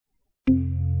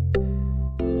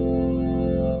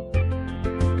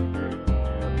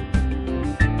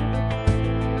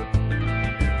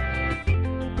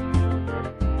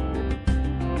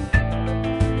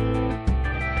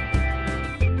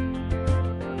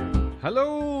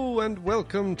Hello and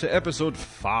welcome to episode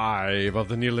 5 of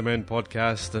the Nearly Men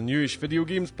podcast, a newish video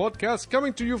games podcast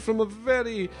coming to you from a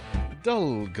very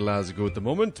dull Glasgow at the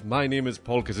moment. My name is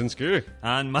Paul Kaczynski.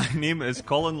 And my name is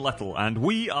Colin Little, and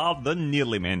we are the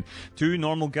Nearly Men. Two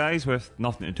normal guys with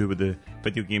nothing to do with the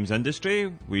video games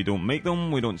industry. We don't make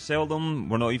them, we don't sell them,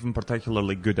 we're not even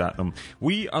particularly good at them.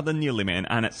 We are the Nearly Men,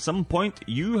 and at some point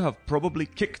you have probably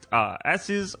kicked our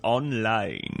asses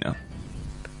online.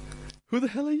 Who the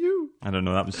hell are you? I don't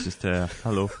know, that was just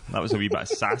hello. That was a wee bit of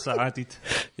sass I added.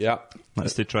 Yeah.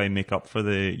 That's to try and make up for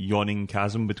the yawning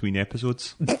chasm between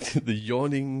episodes. The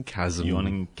yawning chasm.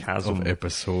 Yawning chasm. Of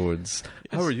episodes.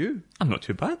 Yes. How are you? I'm not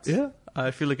too bad. Yeah.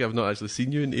 I feel like I've not actually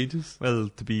seen you in ages. Well,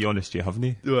 to be honest, you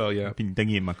haven't. Well, yeah. I've been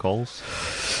dinging my calls.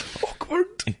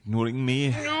 Awkward. Ignoring me.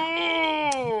 No.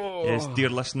 Yes, dear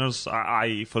listeners,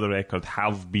 I, for the record,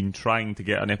 have been trying to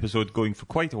get an episode going for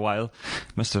quite a while.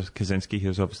 Mr. Kaczynski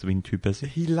has obviously been too busy.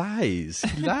 He lies.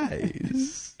 He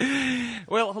lies.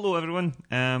 Well, hello everyone.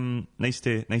 Nice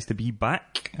to be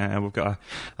back. We've got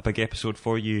a big episode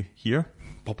for you here.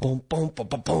 That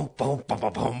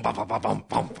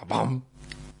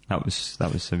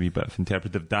was a wee bit of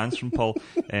interpretive dance from Paul.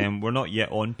 We're not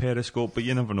yet on Periscope, but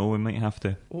you never know, we might have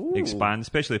to expand,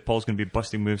 especially if Paul's going to be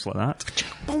busting moves like that.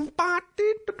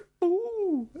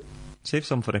 Save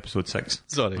some for episode 6.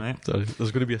 Sorry,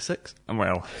 there's going to be a 6?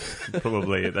 Well,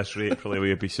 probably at this rate, probably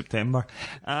will be September.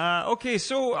 Okay,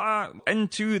 so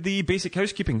into the basic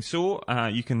housekeeping. So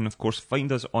you can, of course, find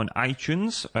us on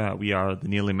iTunes. We are the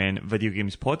Nearly Men Video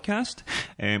Games Podcast.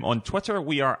 On Twitter,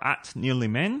 we are at Nearly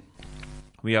Men.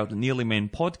 We are the Nearly Men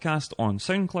Podcast on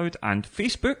SoundCloud and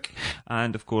Facebook.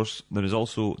 And, of course, there is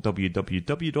also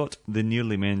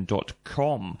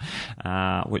www.thenearlymen.com,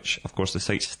 which, of course, the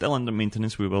site's still under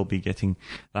maintenance. We will be getting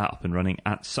that up and running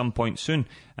at some point soon.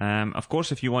 Of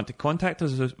course, if you want to contact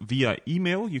us via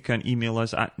email, you can email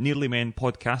us at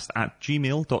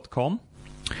nearlymenpodcast@gmail.com.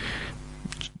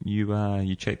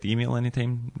 You checked the email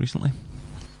anytime recently?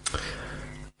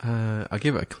 I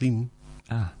gave it a clean.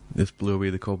 This blew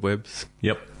away the cobwebs.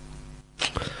 Yep.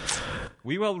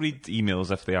 We will read emails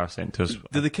if they are sent to us.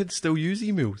 Do the kids still use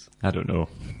emails? I don't know.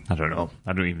 I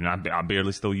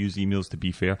barely still use emails, to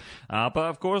be fair. But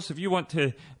of course, if you want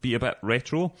to be a bit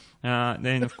retro,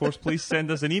 then of course, please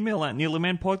send us an email at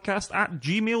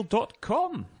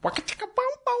nearlymenpodcast@gmail.com.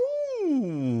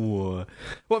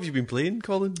 What have you been playing,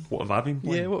 Colin? What have I been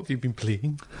playing? Yeah, what have you been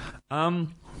playing?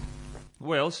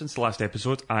 Well, since the last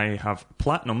episode, I have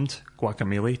platinumed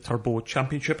Guacamelee Turbo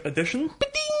Championship Edition.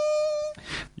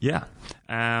 Yeah,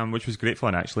 which was great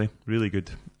fun, actually. Really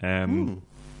good. Kind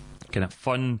of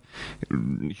fun.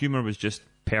 Humour was just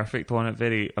perfect on it.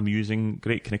 Very amusing.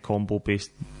 Great kind of combo-based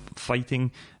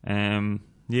fighting.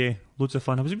 Yeah, loads of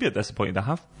fun. I was a bit disappointed to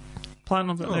have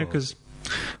platinumed it there, because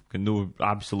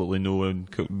absolutely no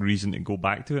reason to go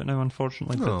back to it now,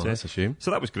 unfortunately. But, that's a shame.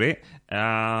 So that was great.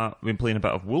 We've been playing a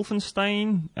bit of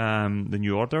Wolfenstein, The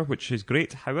New Order, which is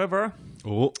great. However,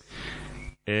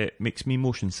 it makes me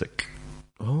motion sick.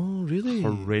 Oh, really?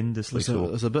 Horrendously so.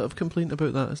 There's a bit of complaint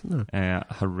about that, isn't there?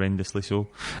 Horrendously so.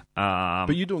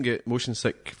 But you don't get motion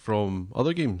sick from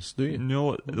other games, do you?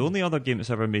 No, the only other game that's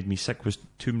ever made me sick was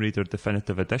Tomb Raider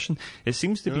Definitive Edition. It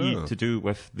seems to be to do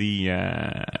with the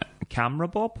camera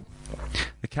bob.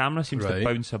 The camera seems to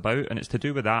bounce about, and it's to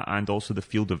do with that, and also the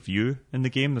field of view in the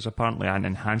game. There's apparently an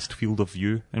enhanced field of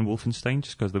view in Wolfenstein,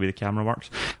 just because of the way the camera works.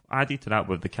 Added to that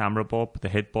with the camera bob, the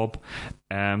head bob,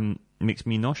 makes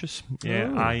me nauseous.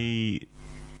 Yeah, I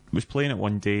was playing it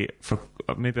one day for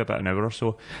maybe about an hour or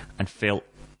so, and felt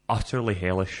utterly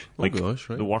hellish.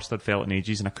 The worst I'd felt in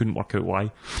ages, and I couldn't work out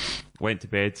why. Went to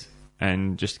bed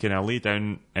and just kind of lay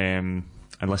down and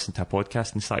listened to a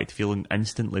podcast and started feeling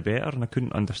instantly better, and I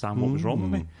couldn't understand what was wrong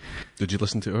with me. Did you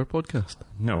listen to our podcast?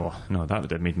 No, that would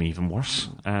have made me even worse.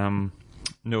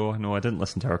 No, I didn't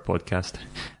listen to our podcast.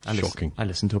 Shocking. I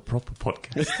listened to a proper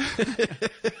podcast.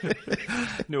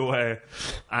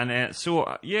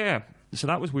 So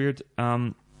that was weird.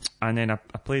 And then I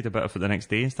played a bit of it the next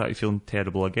day and started feeling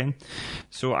terrible again.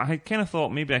 So I kind of thought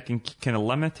maybe I can kind of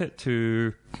limit it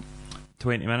to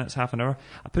 20 minutes, half an hour.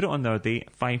 I put it on the other day,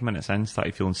 5 minutes in,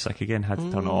 started feeling sick again, had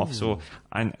to turn it off. So,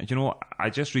 and you know, I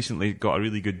just recently got a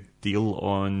really good deal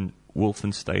on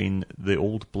Wolfenstein, The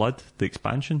Old Blood, the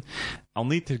expansion. I'll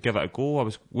need to give it a go. I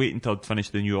was waiting till I'd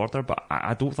finished The New Order, but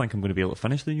I don't think I'm going to be able to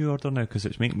finish The New Order now, because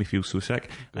it's making me feel so sick.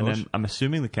 And then I'm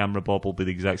assuming the camera bob will be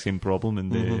the exact same problem in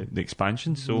the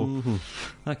expansion, so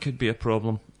that could be a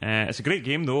problem. It's a great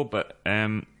game though, but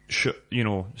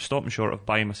stopping short of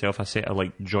buying myself a set of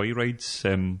like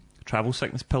Joyrides travel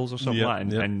sickness pills or something like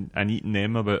that, and eating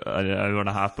them about an hour and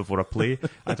a half before I play.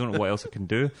 I don't know what else I can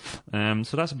do.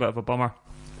 So that's a bit of a bummer.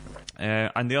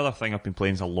 And the other thing I've been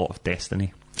playing is a lot of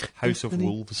Destiny. House of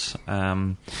Wolves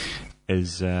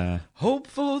is... Hope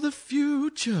for the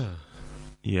future.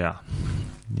 Yeah.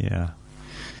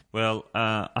 Well,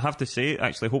 I have to say,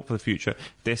 actually, hope for the future.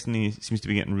 Destiny seems to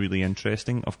be getting really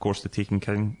interesting. Of course, The Taken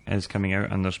King is coming out,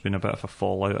 and there's been a bit of a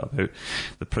fallout about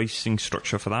the pricing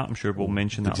structure for that. I'm sure we'll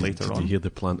mention that later on. Did you hear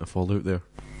the plant of Fallout there?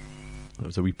 That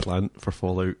was a wee plant for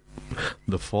Fallout.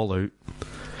 The Fallout.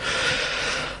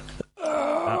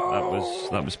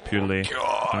 That was purely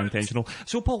unintentional.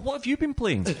 So, Paul, what have you been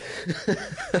playing?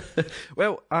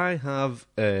 Well, I have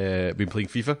been playing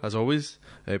FIFA, as always.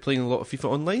 Playing a lot of FIFA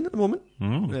online at the moment.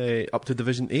 Up to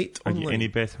Division 8 online. Are you any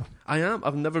better? I am.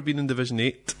 I've never been in Division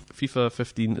 8. FIFA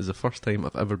 15 is the first time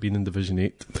I've ever been in Division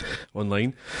 8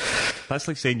 online. That's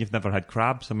like saying you've never had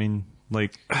crabs. I mean,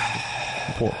 like...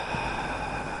 what?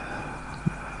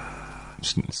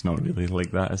 It's not really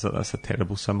like that, is it? That's a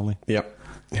terrible simile. Yep.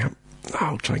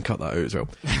 I'll try and cut that out as well.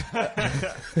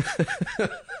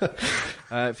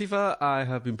 FIFA, I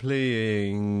have been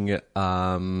playing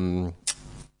The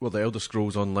Elder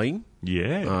Scrolls Online.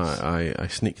 Yes. I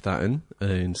sneaked that in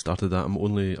and started that. I'm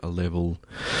only a level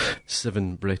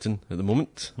 7 Breton at the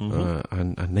moment.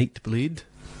 And a Nightblade,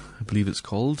 I believe it's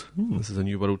called. This is a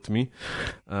new world to me.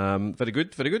 Very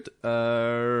good.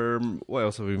 What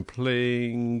else have I been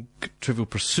playing? Trivial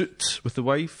Pursuit with the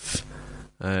wife.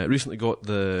 Recently got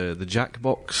the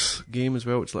Jackbox game as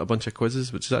well, which is like a bunch of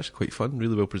quizzes, which is actually quite fun,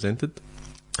 really well presented.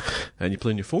 And you play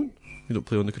on your phone, you don't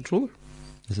play on the controller.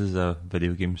 This is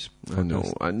video games. I know.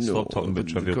 Stop talking about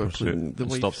Trivial Pursuit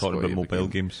and stop talking about mobile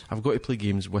games. I've got to play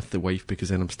games with the wife because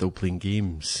then I'm still playing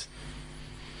games.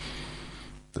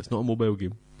 It's not a mobile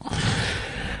game.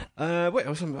 What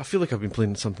else? I feel like I've been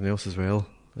playing something else as well,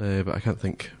 but I can't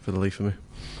think for the life of me.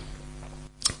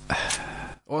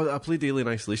 I played Alien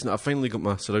Isolation. I finally got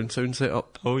my surround sound set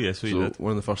up. Oh, yes, so you did.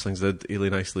 One of the first things I did,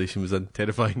 Alien Isolation, was in.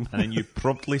 Terrifying. And then you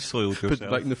promptly soiled yourself. Put it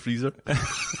back in the freezer.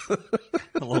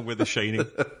 Along with The Shining.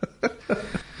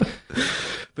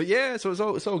 But yeah, so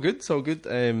it's all good.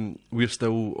 We're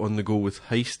still on the go with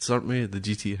heists, aren't we? The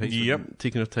GTA heists. Yep.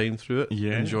 Taking our time through it.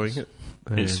 Yeah. Enjoying it.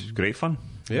 It's great fun.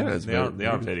 Yeah, they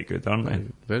are very good, aren't they?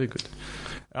 Very good.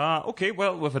 Okay,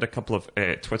 well, we've had a couple of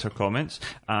Twitter comments.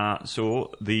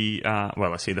 So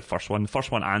I say the first one. The first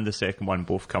one and the second one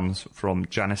both comes from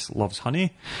Janice Loves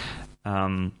Honey.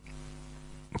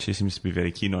 She seems to be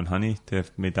very keen on honey, to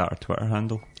have made that her Twitter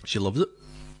handle. She loves it.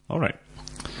 All right.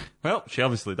 Well, she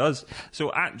obviously does.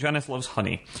 So, at Janice Loves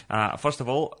Honey, first of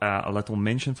all, a little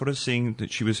mention for us saying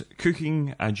that she was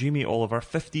cooking a Jamie Oliver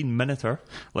 15-minuter,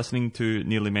 listening to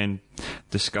Nearly Men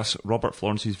discuss Robert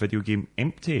Florence's video game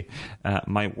Empty.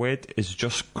 My wed is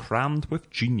just crammed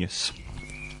with genius.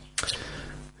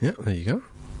 Yeah, there you go.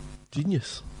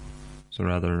 Genius. So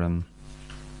rather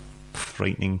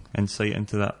frightening insight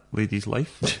into that lady's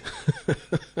life.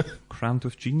 Crammed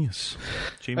with genius.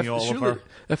 Jamie Oliver. Surely,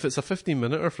 if it's a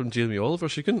 15-minuter from Jamie Oliver,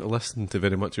 she couldn't have listened to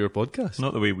very much of your podcast.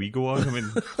 Not the way we go on. I mean,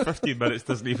 15 minutes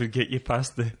doesn't even get you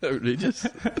past the... Outrageous.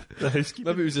 The housekeeping.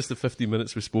 Maybe it was just the 15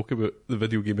 minutes we spoke about the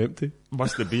video game Empty.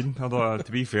 Must have been. Although,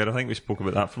 to be fair, I think we spoke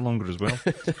about that for longer as well.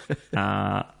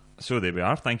 So there we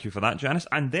are. Thank you for that, Janice.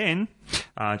 And then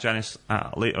Janice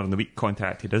later in the week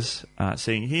contacted us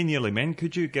saying, "Hey, Nearly Men,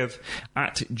 could you give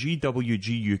at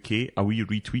GWGUK a wee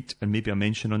retweet and maybe a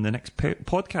mention on the next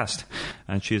podcast?"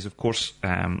 And she is, of course,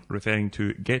 referring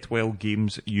to Get Well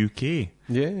Games UK.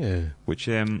 Yeah. Which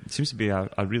seems to be a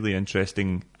really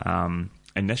interesting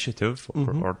initiative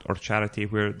or charity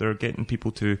where they're getting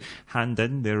people to hand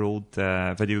in their old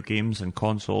video games and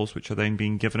consoles, which are then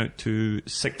being given out to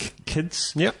sick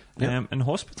kids in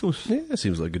hospitals. Yeah, it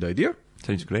seems like a good idea.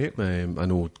 Sounds great. I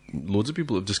know loads of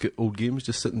people have just got old games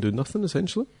just sitting doing nothing,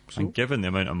 essentially. So. And given the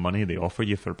amount of money they offer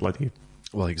you for bloody...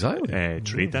 Well, exactly.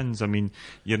 Trade-ins. I mean,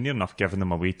 you're near enough giving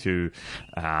them away to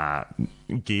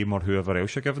Game or whoever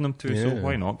else you're giving them to, so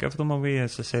why not give them away?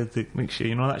 As I said, to make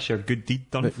sure, that's your good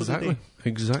deed done for the day.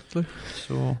 Exactly.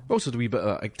 So, also, a wee bit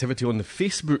of activity on the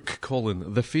Facebook,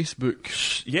 Colin. The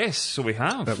Facebook. Yes, so we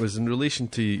have. That was in relation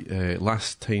to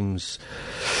last time's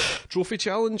trophy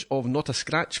challenge of Not a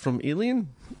Scratch from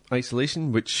Alien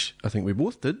Isolation, which I think we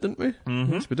both did, didn't we?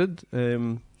 Mm-hmm. Yes, we did.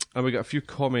 And we got a few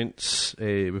comments.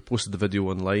 We posted the video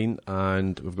online,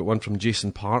 and we've got one from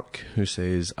Jason Park who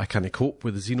says, "I can't cope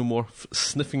with the xenomorph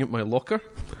sniffing at my locker."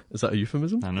 Is that a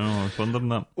euphemism? I know, I was wondering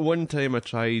that. One time I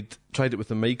tried it with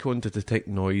the mic on to detect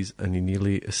noise, and he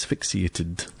nearly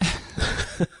asphyxiated.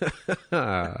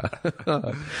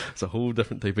 It's a whole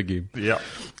different type of game. Yeah.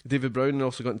 David Brown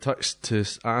also got in touch to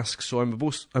ask, so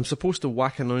I'm supposed to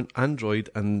whack an android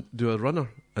and do a runner,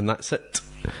 and that's it?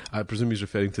 I presume he's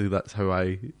referring to that's how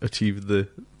I achieved the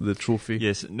trophy.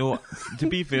 Yes, no, to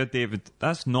be fair, David,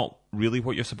 that's not really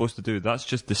what you're supposed to do. That's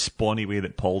just the spawny way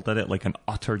that Paul did it, like an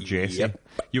utter Jesse. Yep.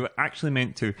 You were actually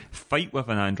meant to fight with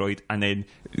an android and then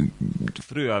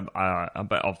through a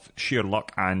bit of sheer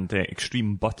luck and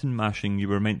extreme button mashing, you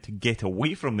were meant to get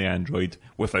away from the android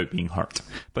without being hurt.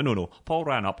 But no, Paul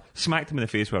ran up, smacked him in the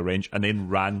face with a wrench, and then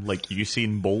ran like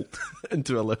Usain Bolt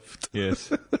into a lift.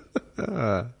 Yes.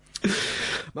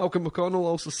 Malcolm McConnell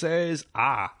also says,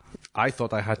 I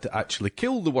thought I had to actually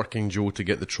kill the working Joe to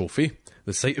get the trophy.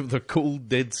 The sight of their cold,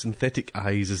 dead synthetic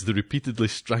eyes as they repeatedly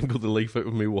strangle the life out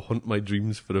of me will haunt my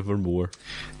dreams forevermore.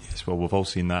 Yes, well, we've all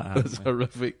seen that. It's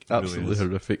horrific. Absolutely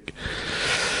horrific.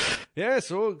 Yeah,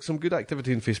 so some good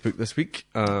activity on Facebook this week.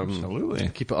 Absolutely.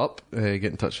 Keep it up. Get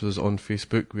in touch with us on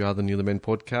Facebook. We are the Nearly Men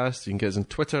Podcast. You can get us on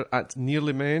Twitter at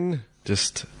Nearly Men.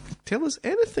 Just tell us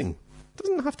anything.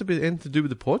 Doesn't have to be anything to do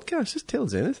with the podcast. Just tell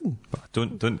us anything.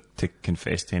 Don't to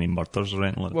confess to any murders or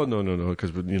anything like that. Well, no,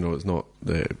 because it's not.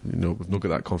 We've not got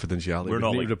that confidentiality. We're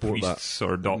not like report priests that.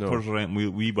 or doctors or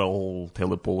anything. We will tell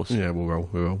the police. Yeah, we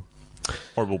will.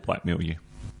 Or we'll blackmail you.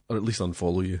 Or at least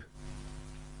unfollow you.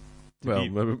 Maybe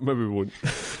we won't.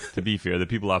 To be fair, the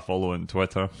people I follow on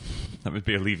Twitter, that would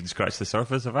barely even scratch the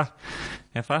surface.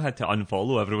 If I had to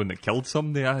unfollow everyone that killed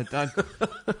somebody, I'd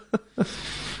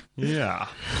yeah.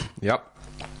 Yep.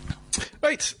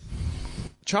 Right.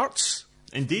 Charts.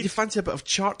 Indeed. You fancy a bit of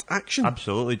chart action?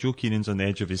 Absolutely. Joe Keenan's on the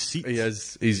edge of his seat. He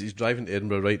is. He's driving to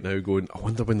Edinburgh right now going, I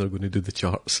wonder when they're going to do the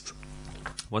charts.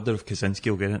 Wonder if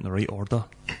Kaczynski will get it in the right order.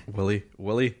 Willie.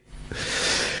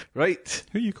 Right.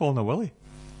 Who are you calling a Willie?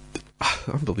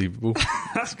 Unbelievable.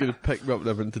 That's going to pick me up and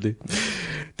everything today.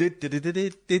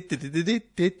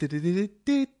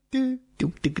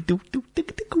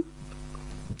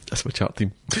 That's my chart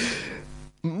team.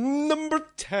 Number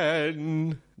 10.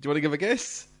 Do you want to give a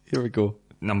guess? Here we go.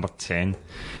 Number 10.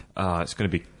 It's going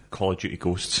to be Call of Duty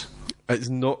Ghosts. It's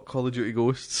not Call of Duty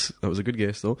Ghosts. That was a good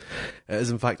guess, though. It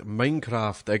is, in fact,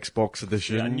 Minecraft Xbox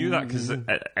Edition. Yeah, I knew that because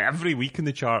every week in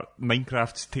the chart,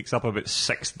 Minecraft takes up about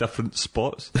 6 different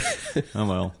spots. Oh,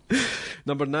 well.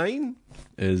 Number 9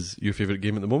 is your favourite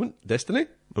game at the moment, Destiny.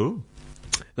 Oh.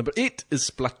 Number 8 is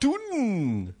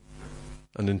Splatoon,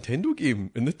 a Nintendo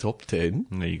game in the top 10.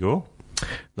 There you go.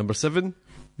 Number 7,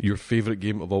 your favourite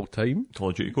game of all time, Call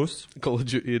of Duty Ghosts. Call of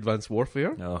Duty Advanced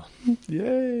Warfare. Oh.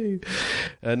 Yay.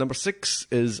 Number 6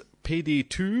 is Payday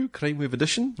 2 Crime Wave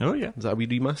Edition. Oh, yeah. Is that a wee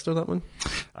remaster, that one?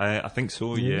 I think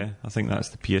so, yeah. I think that's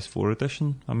the PS4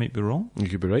 edition. I might be wrong. You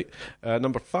could be right.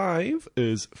 Number 5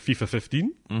 is FIFA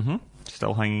 15. Mm-hmm.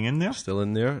 Still hanging in there. Still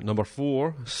in there. Number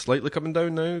 4, slightly coming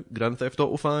down now, Grand Theft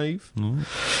Auto 5. Mm.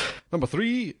 Number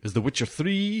 3 is The Witcher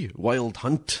 3 Wild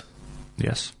Hunt.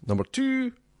 Yes. Number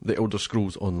 2, The Elder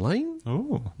Scrolls Online.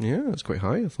 Oh. Yeah, that's quite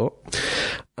high, I thought.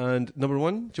 And number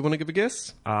 1, do you want to give a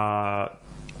guess?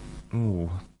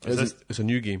 It's a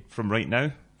new game. From right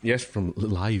now? Yes, from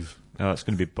live. It's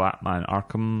going to be Batman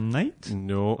Arkham Knight?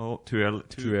 No. Oh, too early.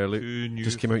 Too early.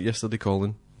 Just came out yesterday,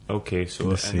 Colin. Okay,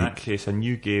 so in that case, a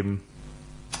new game.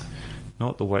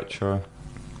 Not The Witcher.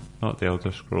 Not The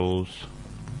Elder Scrolls.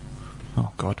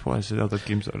 Oh God, what is the other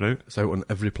games that are out? It's out on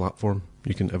every platform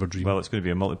you can ever dream. Well, it's going to be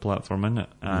a multi-platform, isn't it?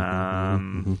 Nah,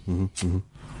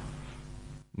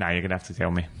 you're going to have to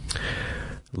tell me.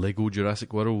 Lego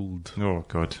Jurassic World. Oh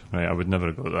God, right, I would never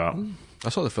have got that. I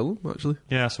saw the film, actually.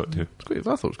 Yeah, I saw it too. I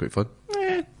thought it was quite fun.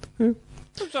 Yeah. It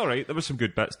was alright, there were some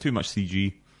good bits, too much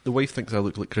CG. The wife thinks I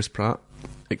look like Chris Pratt,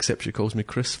 except she calls me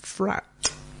Chris Fratt.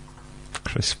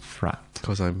 Chris Pratt.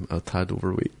 Because I'm a tad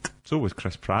overweight. So was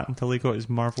Chris Pratt until he got his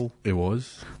Marvel deal.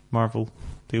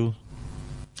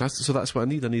 That's what I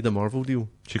need. I need a Marvel deal.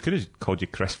 She could have called you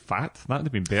Chris Fat. That would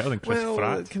have been better than Chris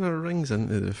Frat. It kind of rings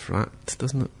into the frat,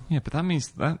 doesn't it? Yeah, but that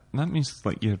means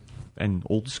like you're in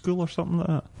old school or something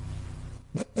like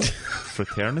that.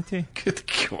 Fraternity. Good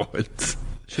God.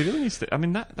 She really needs to. I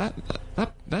mean,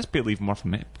 that's barely even worth a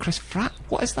minute. Chris Frat.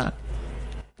 What is that?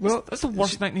 Well, that's the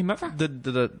worst nickname ever.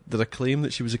 Did I claim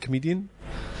that she was a comedian?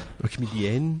 A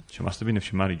comedienne? She must have been if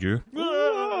she married you.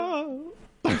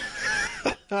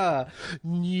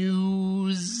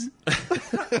 News.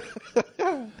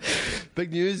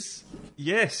 Big news.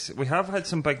 Yes, we have had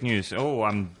some big news. Oh,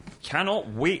 I cannot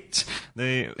wait.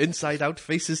 The Inside Out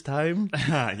Faces time.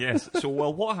 Yes. So,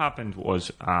 well, what happened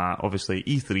was, obviously,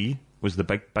 E3 was the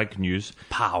big news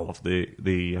of the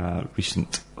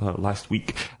recent last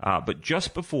week. But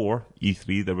just before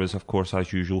E3, there was, of course,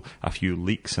 as usual, a few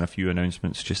leaks and a few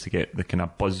announcements just to get the kind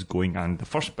of buzz going. And the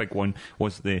first big one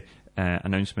was the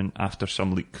announcement after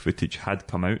some leak footage had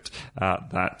come out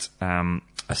that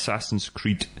Assassin's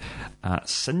Creed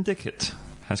Syndicate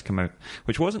has come out,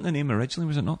 which wasn't the name originally.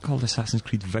 Was it not called Assassin's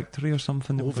Creed Victory or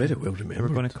something? Very well remembered. They were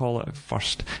going to call it at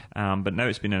first, but now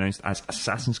it's been announced as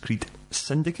Assassin's Creed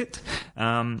Syndicate.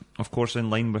 Of course, in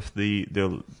line with the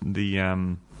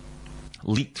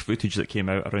leaked footage that came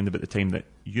out around about the time that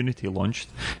Unity launched.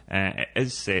 It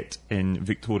is set in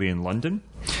Victorian London.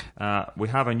 We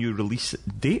have a new release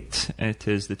date. It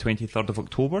is the 23rd of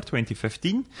October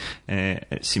 2015.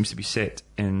 It seems to be set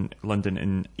in London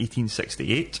in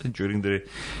 1868 during the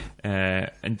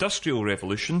Industrial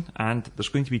Revolution, and there's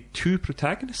going to be 2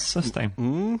 protagonists this time.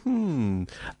 Mm-hmm.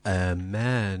 A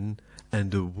man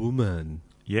and a woman.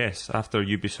 Yes, after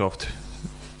Ubisoft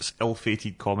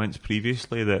ill-fated comments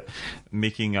previously that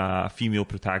making a female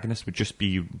protagonist would just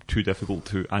be too difficult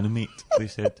to animate, they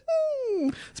said.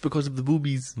 It's because of the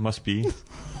boobies. Must be.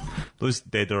 Those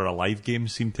Dead or Alive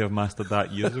games seem to have mastered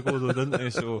that years ago, though, didn't they?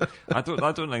 So I don't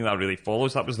think that really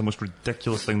follows. That was the most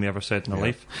ridiculous thing they ever said in their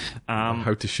life.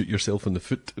 How to shoot yourself in the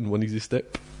foot in one easy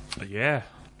step. Yeah.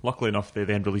 Luckily enough, they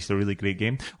then released a really great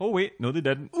game. Oh wait, no, they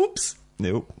didn't. Oops.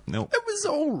 No. It was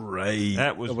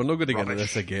alright. We're not going to get into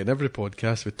rubbish. this again. Every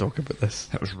podcast we talk about this.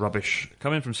 It was rubbish.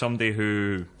 Coming from somebody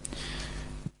who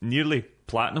nearly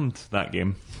platinumed that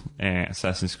game,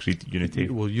 Assassin's Creed Unity.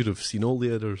 Well, you'd have seen all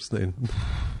the errors then.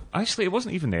 Actually, it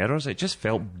wasn't even errors. It just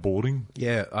felt boring.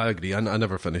 Yeah, I agree. I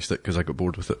never finished it because I got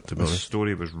bored with it, to be The honest.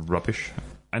 story was rubbish.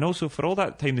 And also, for all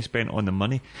that time they spent on the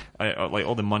money, like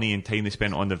all the money and time they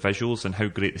spent on the visuals and how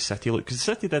great the city looked, because the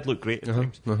city did look great at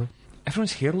times.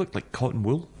 Everyone's hair looked like cotton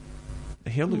wool.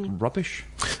 The hair looked rubbish.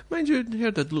 Mind you, the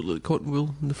hair did look like cotton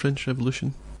wool in the French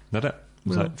Revolution. Did it?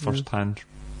 Was that first-hand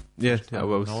Yeah, I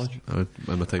was. knowledge? In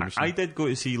my time. I did go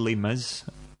to see Les Mis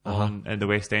on in the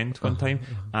West End one time,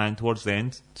 and towards the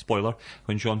end, spoiler,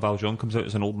 when Jean Valjean comes out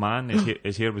as an old man,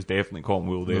 his hair was definitely cotton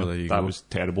wool there. There you that go. was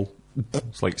terrible.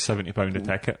 It's like £70 a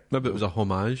ticket. Maybe it was a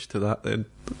homage to that then.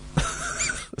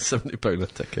 £70 a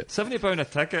ticket. £70 a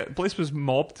ticket. The place was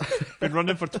mobbed. Been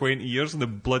running for 20 years and the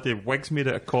bloody wigs made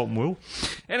it of cotton wool.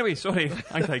 Anyway, sorry,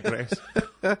 I digress.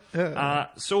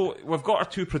 So we've got our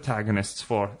 2 protagonists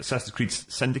for Assassin's Creed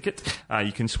Syndicate.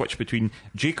 You can switch between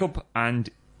Jacob and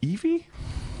Evie.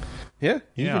 Yeah?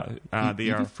 They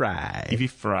are Fry. Evie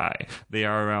Fry. They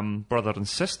are brother and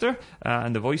sister,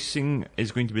 and the voicing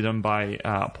is going to be done by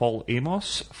Paul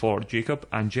Amos for Jacob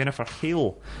and Jennifer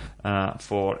Hale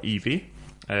for Evie,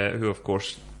 who, of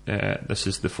course, this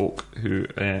is the folk who...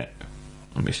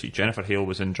 let me see. Jennifer Hale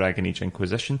was in Dragon Age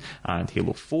Inquisition and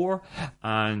Halo 4,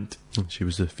 and she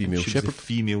was the female shepherd.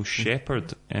 Female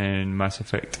shepherd in Mass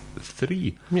Effect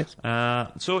 3. Yes.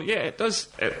 So yeah, it does.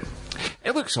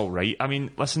 It looks all right. I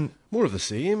mean, listen, more of the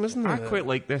same, isn't it? I quite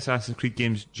like the Assassin's Creed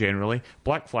games generally.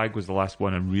 Black Flag was the last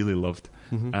one I really loved.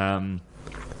 The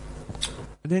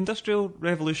Industrial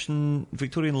Revolution,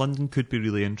 Victorian London could be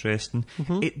really interesting.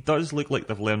 It does look like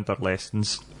they've learned their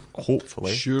lessons.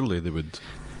 Hopefully, surely they would.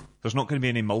 There's not going to be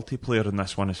any multiplayer in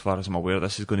this one, as far as I'm aware.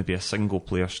 This is going to be a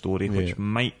single-player story, which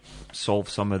might solve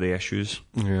some of the issues.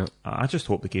 Yeah, I just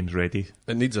hope the game's ready.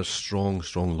 It needs a strong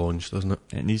launch, doesn't it?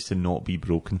 It needs to not be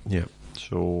broken. Yeah.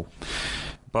 So,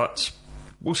 but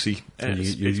we'll see.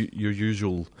 Your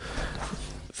usual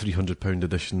 £300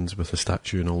 editions with a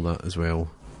statue and all that as well.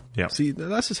 Yeah. See,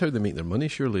 that's just how they make their money,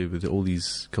 surely, with all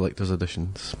these collector's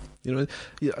editions. You know,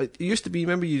 it used to be.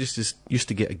 Remember, you just used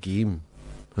to get a game.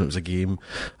 And it was a game,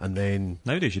 and then...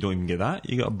 Nowadays you don't even get that.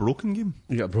 You get a broken game.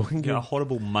 You get a broken game? You get a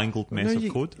horrible mangled mess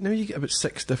of code. Now you get about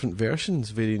 6 different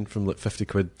versions, varying from like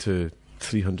 £50 to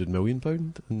 £300 million.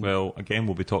 Well, again,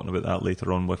 we'll be talking about that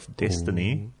later on with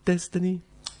Destiny. Destiny.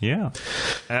 Yeah.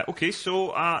 Okay,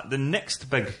 so the next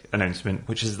big announcement,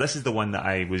 this is the one that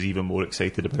I was even more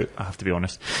excited about, I have to be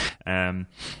honest.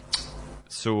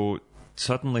 So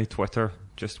suddenly Twitter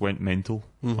just went mental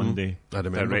one day,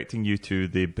 directing you to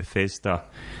the Bethesda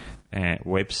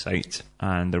website,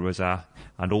 and there was an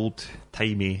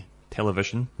old-timey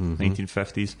television,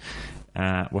 1950s,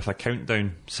 with a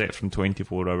countdown set from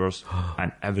 24 hours,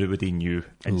 and everybody knew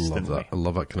instantly. I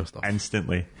love that kind of stuff.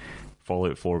 Instantly,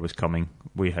 Fallout 4 was coming.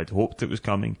 We had hoped it was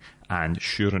coming, and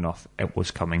sure enough, it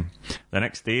was coming. The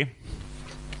next day,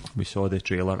 We saw the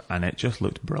trailer and it just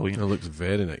looked brilliant. It looks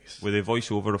very nice. With a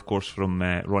voiceover, of course, from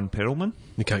Ron Perlman.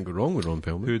 You can't go wrong with Ron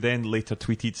Perlman. Who then later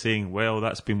tweeted saying, well,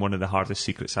 that's been one of the hardest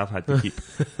secrets I've had to keep.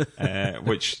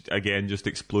 Which, again, just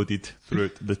exploded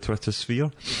throughout the Twitter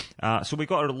sphere. So we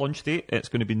got our launch date. It's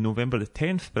going to be November the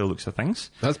 10th by the looks of things.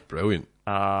 That's brilliant.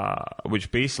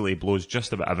 Which basically blows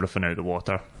just about everything out of the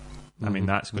water. I mean,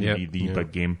 that's going to be the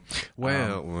big game.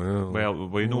 Well,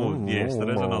 we know, yes,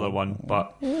 there is another one,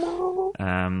 but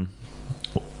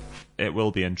it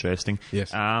will be interesting.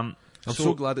 Yes. I'm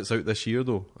so glad it's out this year,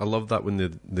 though. I love that when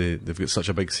they've got such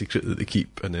a big secret that they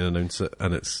keep and then announce it,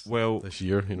 and it's this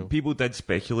year. People did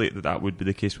speculate that would be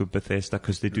the case with Bethesda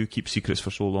because they do keep secrets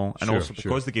for so long, and also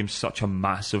because the game's such a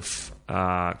massive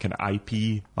kind of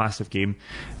IP, massive game.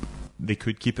 They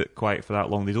could keep it quiet for that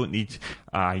long. They don't need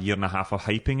a year and a half of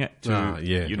hyping it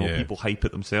to, people hype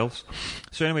it themselves.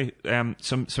 So anyway,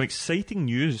 some exciting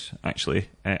news actually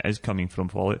is coming from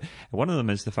Fallout. One of them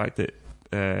is the fact that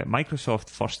Microsoft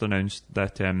first announced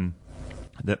that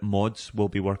that mods will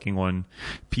be working on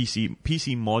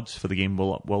PC mods for the game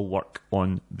will work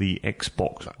on the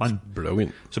Xbox One.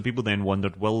 Brilliant. So people then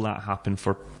wondered, will that happen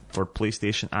for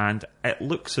PlayStation? And it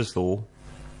looks as though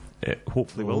it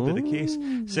hopefully will be the case.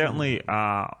 Certainly,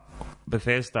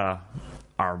 Bethesda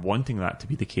are wanting that to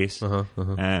be the case.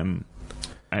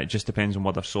 It just depends on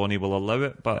whether Sony will allow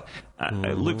it, but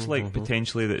it looks like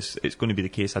potentially that it's going to be the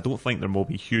case. I don't think there will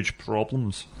be huge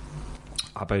problems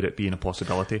about it being a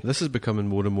possibility. This is becoming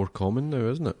more and more common now,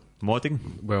 isn't it?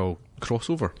 Modding? Well,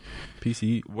 crossover.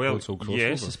 PC console crossover.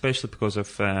 Yes, especially because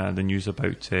of the news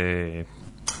about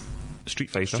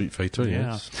Street Fighter,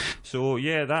 yes. So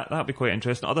that'd be quite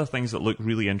interesting. Other things that look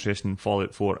really interesting in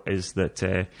Fallout 4 is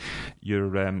that you're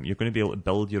going to be able to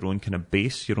build your own kind of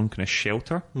base, your own kind of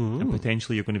shelter, and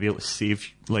potentially you're going to be able to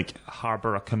save,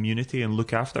 harbour a community and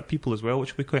look after people as well,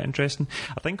 which would be quite interesting.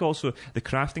 I think also the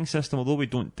crafting system, although we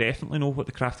don't definitely know what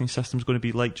the crafting system is going to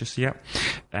be like just yet,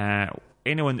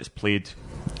 anyone that's played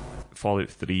Fallout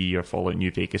 3 or Fallout New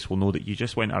Vegas will know that you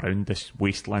just went around this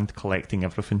wasteland collecting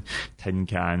everything, tin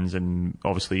cans, and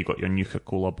obviously you got your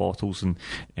Nuka-Cola bottles and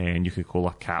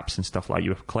Nuka-Cola caps and stuff like that.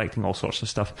 You were collecting all sorts of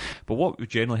stuff. But what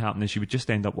would generally happen is you would just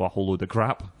end up with a whole load of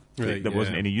crap that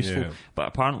wasn't any useful. Yeah. But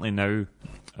apparently now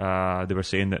they were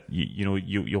saying that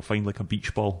you'll find like a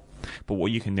beach ball. But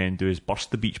what you can then do is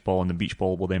burst the beach ball, and the beach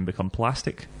ball will then become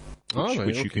plastic,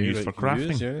 which you can use for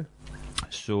crafting.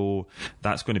 So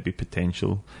that's going to be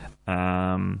potential.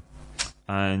 So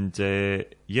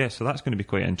that's going to be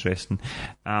quite interesting.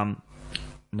 Now,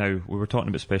 we were talking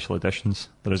about special editions.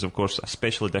 There is, of course, a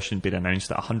special edition being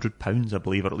announced at £100, I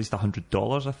believe, or at least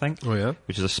 $100, I think. Oh, yeah?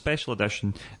 Which is a special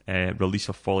edition release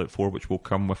of Fallout 4, which will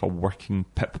come with a working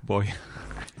Pip-Boy.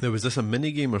 Now, was this a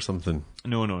mini-game or something?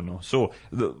 No. So,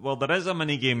 there is a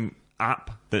mini-game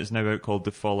app that's now out called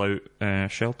the Fallout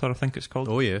Shelter, I think it's called.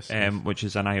 Oh, yes. Which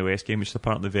is an iOS game, which is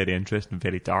apparently very interesting,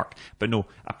 very dark. But no,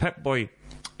 a Pip-Boy,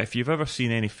 if you've ever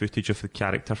seen any footage of the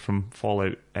character from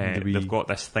Fallout, they've got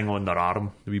this thing on their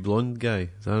arm. The wee blonde guy?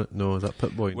 Is that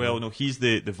Pip-Boy? Well, no, he's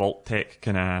the Vault Tech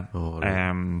kind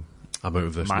of I'm out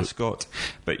of this mascot.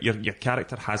 But your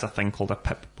character has a thing called a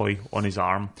Pip-Boy on his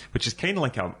arm, which is kind of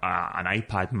like an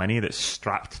iPad mini that's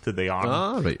strapped to the arm.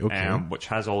 Ah, right, okay. Which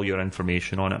has all your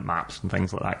information on it, maps and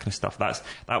things like that kind of stuff.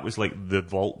 That was like the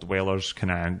Vault Dwellers'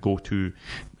 kind of go-to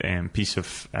piece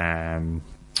of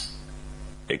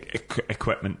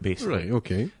equipment, basically. Right,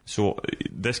 okay. So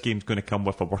this game's going to come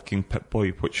with a working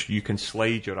Pip-Boy, which you can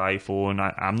slide your iPhone.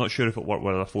 I'm not sure if it worked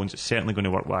with other phones. It's certainly going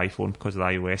to work with iPhone because of the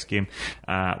iOS game.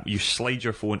 You slide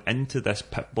your phone into this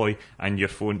Pip-Boy, and your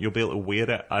phone, you'll be able to wear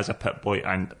it as a Pip-Boy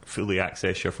and fully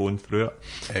access your phone through it.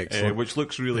 Excellent. Which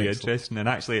looks really interesting. And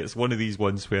actually, it's one of these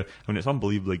ones where, it's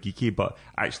unbelievably geeky, but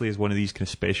actually is one of these kind of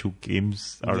special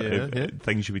games or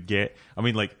things you would get. I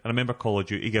remember Call of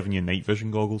Duty giving you night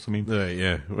vision goggles. Right,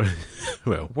 yeah.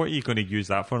 Well, what are you going to use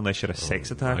that for unless you're a sex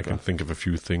attacker? I can think of a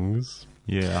few things.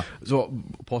 Yeah. So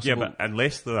possible. Yeah, but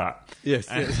unless to that. Yes.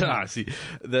 See,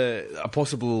 a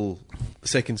possible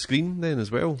second screen then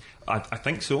as well. I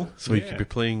think so. So you could be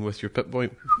playing with your Pip-Boy.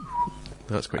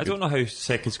 That's quite. I don't know how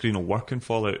second screen will work in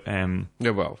Fallout.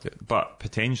 But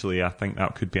potentially, I think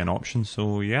that could be an option.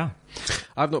 So yeah.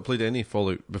 I've not played any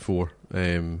Fallout before.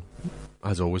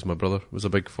 As always, my brother was a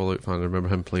big Fallout fan. I remember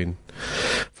him playing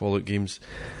Fallout games.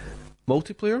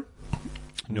 Multiplayer?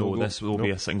 No, this will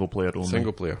be a single player only.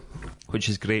 Single player. Which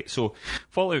is great. So,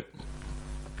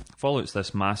 Fallout's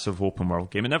this massive open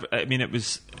world game.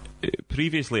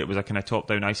 Previously it was a kind of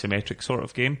top-down isometric sort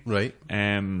of game. Right.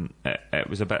 It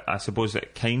was a bit, I suppose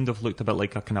it kind of looked a bit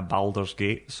like a kind of Baldur's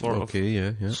Gate sort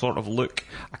of look.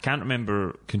 I can't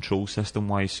remember control system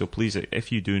wise, so please,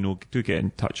 if you do know, do get in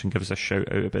touch and give us a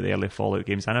shout out about the early Fallout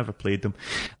games. I never played them.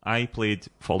 I played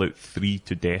Fallout 3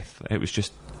 to death. It was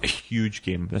just a huge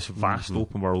game, this vast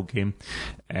open world game.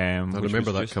 I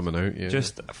remember that coming out. Yeah,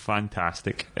 just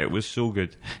fantastic. It was so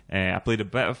good. I played a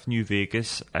bit of New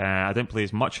Vegas. I didn't play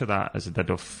as much of that as I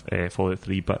did of Fallout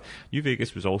 3, but New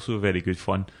Vegas was also very good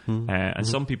fun. And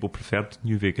some people preferred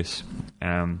New Vegas.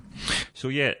 So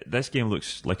yeah, this game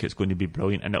looks like it's going to be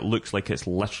brilliant, and it looks like it's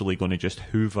literally going to just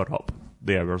hoover up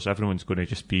the hours. Everyone's going to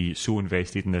just be so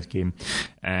invested in this game.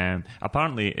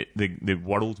 Apparently the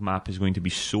world map is going to be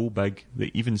so big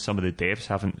that even some of the devs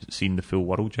haven't seen the full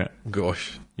world yet.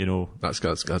 Gosh, you know, that's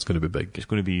going to be big. It's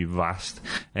going to be vast.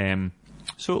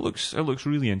 So it looks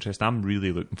really interesting. I'm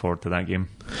really looking forward to that game.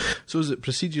 So is it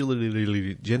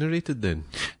procedurally generated then?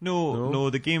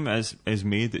 No. The game is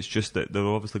made. It's just that they've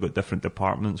obviously got different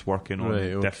departments working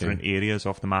on different areas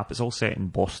of the map. It's all set in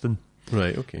Boston.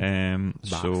 Right. Okay.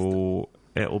 So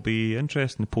it'll be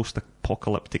interesting.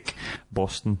 Post-apocalyptic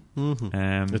Boston.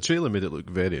 The trailer made it look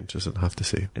very interesting, I have to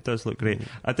say. It does look great.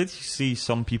 I did see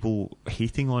some people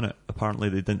hating on it. Apparently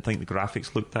they didn't think the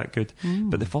graphics looked that good.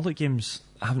 But the Fallout games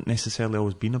haven't necessarily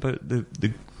always been about the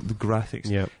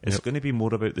graphics. It's going to be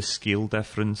more about the scale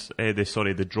difference,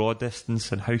 the draw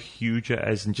distance and how huge it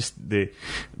is, and just the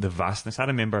vastness. I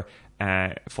remember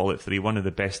Fallout 3, one of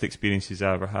the best experiences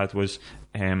I ever had was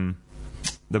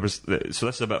so this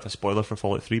is a bit of a spoiler for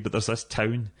Fallout 3, but there's this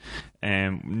town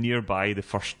nearby the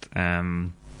first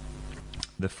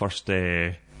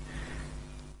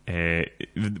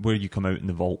where you come out in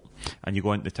the vault and you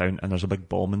go into the town, and there's a big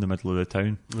bomb in the middle of the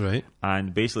town. Right.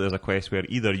 And basically there's a quest where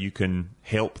either you can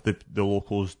help the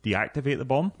locals deactivate the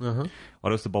bomb,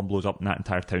 or else the bomb blows up and that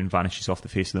entire town vanishes off the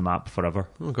face of the map forever.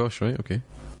 Oh gosh, right, okay.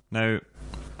 Now,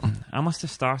 I must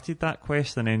have started that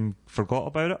quest and then forgot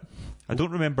about it. I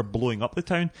don't remember blowing up the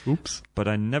town. Oops. But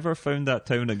I never found that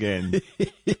town again.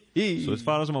 So as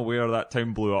far as I'm aware, that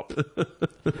town blew up.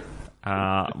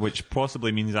 Which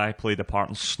possibly means I played a part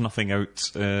in snuffing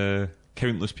out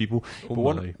countless people. Oh,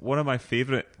 but one of my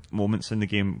favourite moments in the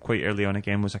game quite early on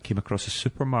again was I came across a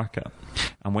supermarket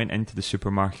and went into the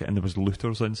supermarket, and there was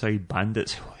looters inside,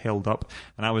 bandits held up,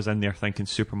 and I was in there thinking,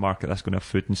 supermarket, that's going to have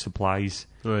food and supplies.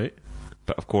 Right.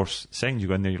 But of course, the second you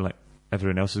go in there, you're like,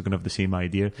 everyone else is going to have the same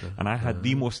idea. And I had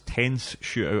the most tense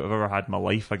shootout I've ever had in my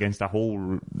life against a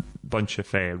whole bunch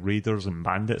of raiders and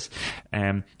bandits.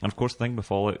 And of course, the thing with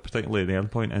Fallout, particularly the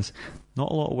end point, is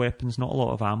not a lot of weapons, not a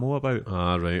lot of ammo about.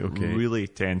 Right, okay. Really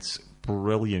tense,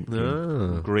 brilliant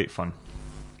game. Great fun.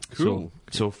 Cool.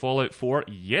 So Fallout 4,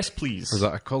 yes please. Is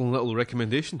that a Colin Little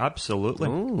recommendation? Absolutely.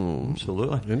 Oh,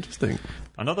 absolutely. Interesting.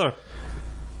 Another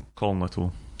Colin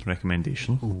Little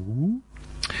recommendation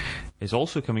is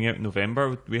also coming out in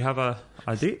November. We have a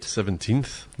date?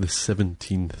 17th. The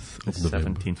 17th of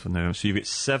November. 17th of November. So you've got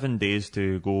 7 days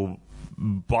to go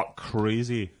buck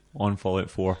crazy on Fallout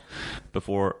 4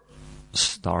 before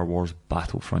Star Wars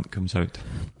Battlefront comes out.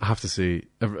 I have to say,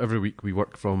 every week we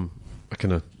work from a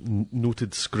kind of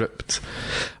noted script,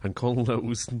 and Colin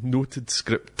Little's noted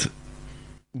script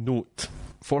note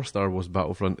for Star Wars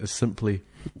Battlefront is simply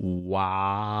wow.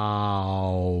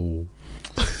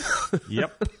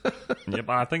 Yep.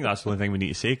 I think that's the only thing we need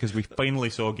to say, because we finally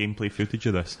saw gameplay footage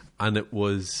of this, and it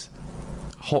was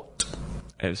hot.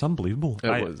 It was unbelievable.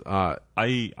 I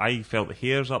felt the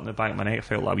hairs up in the back of my neck. I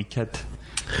felt like a wee kid.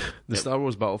 The Star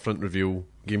Wars Battlefront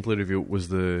gameplay reveal, was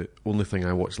the only thing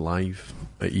I watched live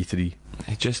at E3.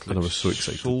 It just looked, and I was so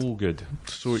excited. So good.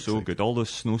 So good. All the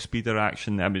snowspeeder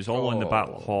action. I mean, it was all on the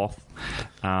Battle Hoth,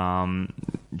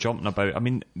 jumping about. I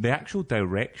mean, the actual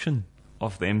direction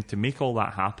of them to make all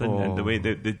that happen, and the way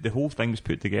the whole thing was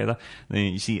put together. And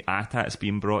then you see AT-ATs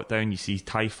being brought down, you see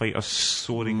TIE fighters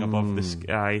soaring above the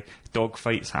sky,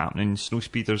 dogfights happening,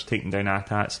 snowspeeders taking down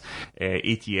AT-ATs,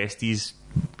 AT-STs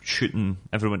shooting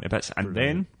everyone to bits, and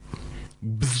then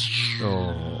Luke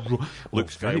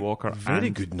Skywalker.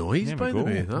 Very good noise, by the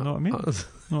way. Know what I mean?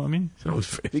 Know what I mean? That was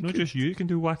very good. Not just you can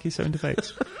do wacky sound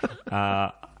effects.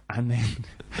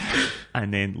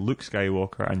 And then Luke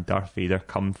Skywalker and Darth Vader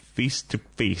come face to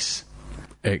face.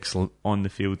 Excellent. On the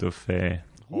field of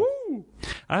Woo!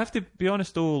 I have to be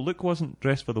honest though, Luke wasn't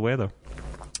dressed for the weather.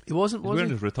 He wasn't, was he?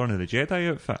 Wearing his Return of the Jedi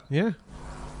outfit. Yeah.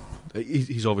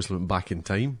 He's obviously went back in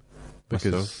time,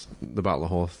 because the Battle of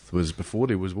Hoth was before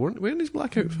he was wearing his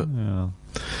black outfit. Yeah.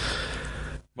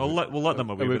 We'll let them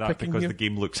away with that because the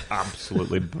game looks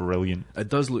absolutely brilliant. It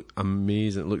does look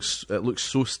amazing. It looks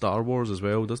so Star Wars as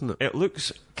well, doesn't it? It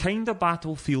looks kind of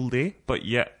Battlefield-y, but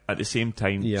yet at the same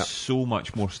time so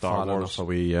much more Star Far Wars. Enough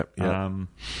away, yeah.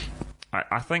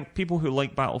 I think people who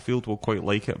like Battlefield will quite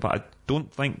like it, but I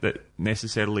don't think that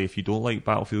necessarily if you don't like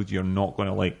Battlefield, you're not going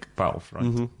to like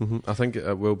Battlefront. I think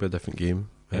it will be a different game.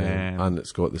 And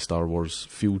it's got the Star Wars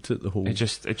feel to it, the whole... It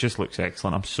just looks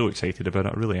excellent. I'm so excited about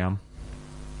it. I really am.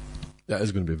 That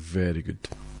is going to be very good.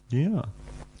 Yeah.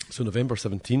 So November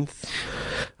 17th,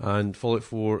 and Fallout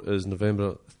 4 is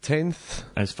November 10th.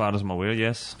 As far as I'm aware,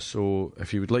 yes. So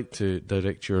if you would like to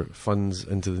direct your funds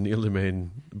into the Nearly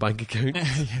Men bank account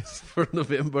for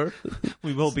November...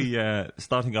 We will be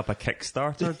starting up a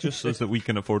Kickstarter just so that we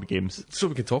can afford games. So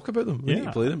we can talk about them. We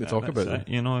can play them, we talk about them.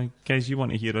 You know, guys, you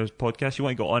want to hear a podcast, you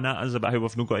want to go on at us about how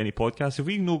we've not got any podcasts. If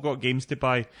we've not got games to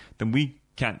buy, then we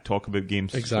can't talk about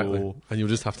games. Exactly. So... And you'll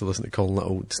just have to listen to Colin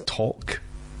Little talk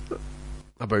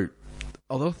about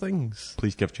other things.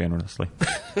 Please give generously.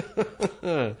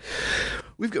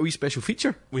 We've got a wee special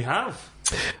feature. We have.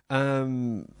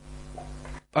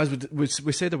 As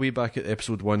we said way back at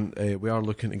episode 1, we are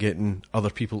looking at getting other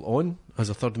people on as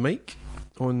a third mic.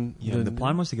 The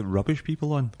plan was to get rubbish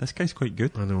people on. This guy's quite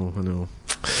good. I know.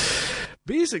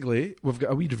 Basically, we've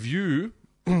got a wee review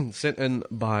sent in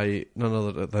by none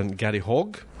other than Garry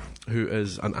Hogg, who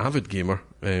is an avid gamer,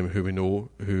 who we know,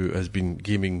 who has been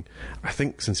gaming, I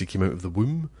think, since he came out of the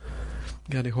womb.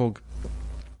 Garry Hogg.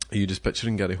 Are you just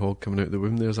picturing Garry Hogg coming out of the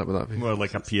womb there? Is that what that means? More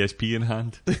like a PSP in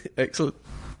hand. Excellent.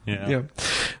 Yeah.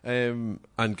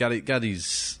 And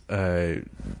Gary's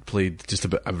played just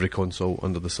about every console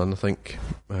under the sun, I think.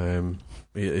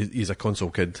 He's a console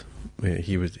kid.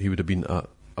 He would have been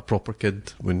a proper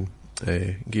kid when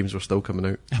games were still coming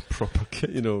out. A proper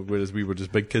kid, you know, whereas we were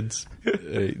just big kids,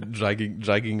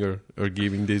 dragging our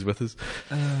gaming days with us.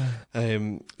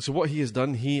 So what he has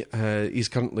done, he's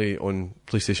currently on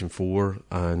PlayStation 4,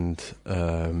 and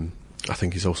I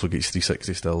think he's also got his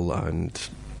 360 still, and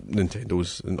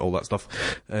Nintendo's and all that stuff.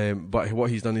 But what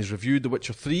he's done is reviewed The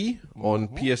Witcher 3 on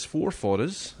PS4 for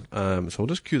us. So I'll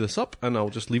just cue this up, and I'll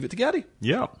just leave it to Garry.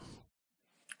 Yeah.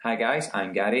 Hi guys,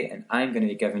 I'm Garry, and I'm going to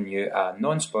be giving you a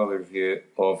non-spoiler review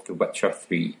of The Witcher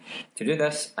 3. To do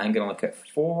this, I'm going to look at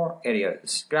 4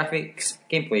 areas: graphics,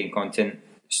 gameplay and content,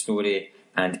 story,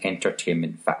 and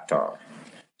entertainment factor.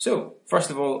 So, first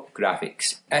of all,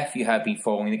 graphics. If you have been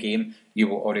following the game, you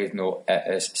will already know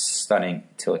it is stunning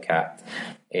to look at.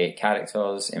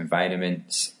 Characters,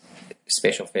 environments,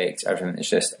 special effects, everything is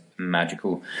just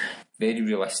magical. Very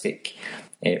realistic,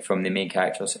 from the main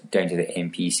characters down to the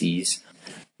NPCs.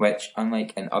 Which,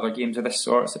 unlike in other games of this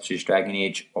sort, such as Dragon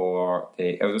Age or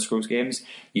the Elder Scrolls games,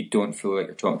 you don't feel like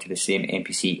you're talking to the same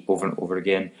NPC over and over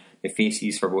again. The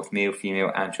faces for both male,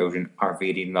 female and children are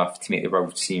varied enough to make the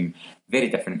world seem very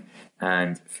different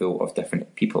and full of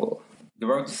different people. The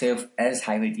world itself is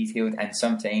highly detailed, and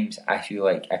sometimes I feel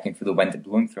like I can feel the wind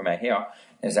blowing through my hair.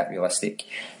 Is that realistic?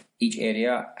 Each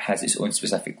area has its own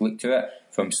specific look to it,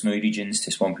 from snowy regions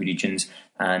to swampy regions,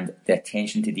 and the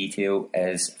attention to detail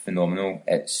is phenomenal.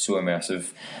 It's so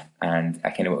immersive, and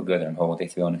I kind of want to go there on holiday,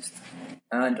 to be honest.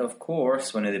 And of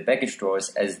course, one of the biggest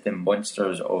draws is the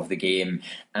monsters of the game.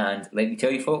 And let me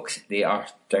tell you folks, they are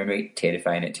downright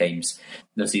terrifying at times.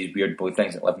 There's these weird blue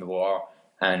things that live in the water,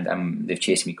 and they've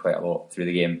chased me quite a lot through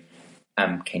the game.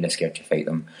 I'm kind of scared to fight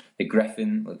them. The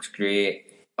griffin looks great.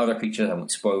 Other creatures I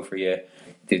won't spoil for you.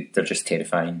 They're just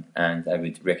terrifying, and I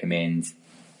would recommend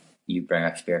you bring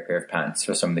a spare pair of pants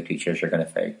for some of the creatures you're going to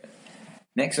fight.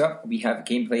 Next up, we have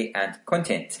gameplay and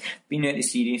content. Being new at the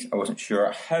series, I wasn't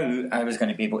sure how I was going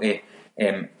to be able to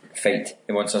fight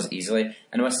the monsters easily.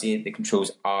 And I must say, the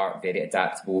controls are very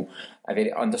adaptable, a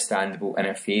very understandable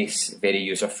interface, very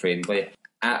user-friendly.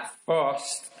 At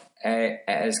first, it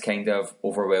is kind of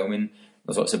overwhelming.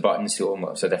 There's lots of buttons to open,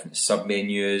 lots of different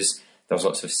sub-menus. There's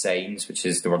lots of signs, which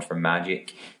is the word for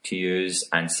magic, to use,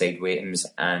 and side items.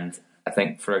 And I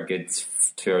think for a good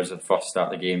 2 hours of the first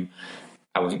start of the game,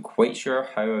 I wasn't quite sure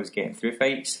how I was getting through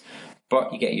fights,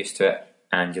 but you get used to it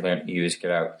and you learn to use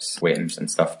Geralt's weapons and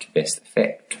stuff to best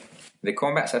effect. The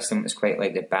combat system is quite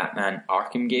like the Batman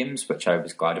Arkham games, which I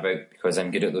was glad about because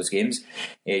I'm good at those games.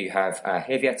 You have a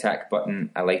heavy attack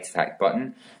button, a light attack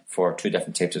button for 2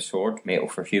 different types of sword, metal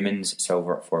for humans,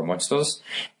 silver for monsters.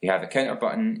 You have a counter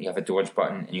button, you have a dodge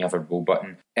button, and you have a roll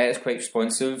button. It is quite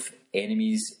responsive.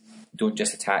 Enemies don't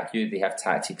just attack you, they have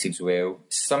tactics as well.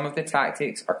 Some of the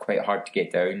tactics are quite hard to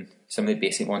get down. Some of the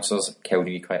basic monsters kill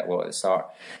you quite a lot at the start.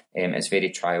 It's very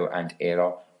trial and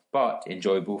error, but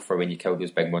enjoyable for when you kill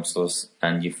those big monsters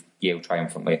and you yell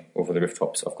triumphantly over the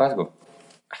rooftops of Glasgow.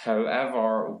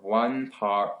 However, one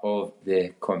part of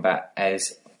the combat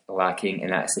is lacking,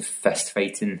 and that's the fist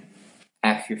fighting.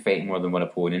 If you're fighting more than one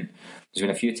opponent, there's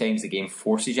been a few times the game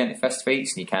forces you into fist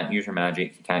fights, and you can't use your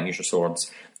magic, you can't use your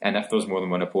swords. And if there's more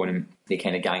than one opponent, they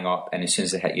kind of gang up, and as soon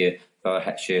as they hit you, the other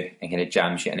hits you and kind of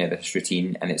jams you into this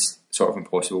routine, and it's sort of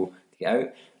impossible to get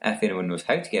out. And if anyone knows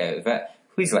how to get out of it,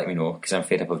 please let me know, because I'm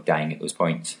fed up of dying at those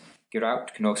points.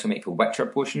 Geralt can also make Witcher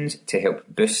potions to help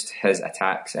boost his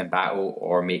attacks in battle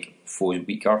or make foes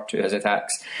weaker to his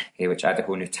attacks, which add a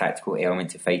whole new tactical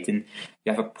element to fighting.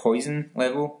 You have a poison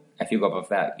level. If you go above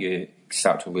that, you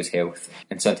start to lose health,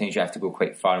 and sometimes you have to go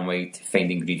quite far and wide to find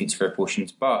ingredients for your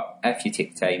potions, but if you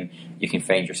take the time, you can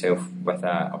find yourself with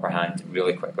an upper hand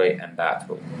really quickly in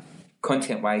battle.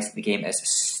 Content-wise, the game is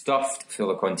stuffed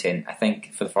full of content. I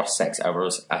think for the first 6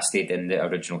 hours, I stayed in the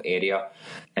original area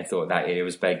and thought that area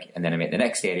was big, and then I met the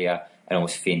next area and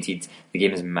almost fainted. The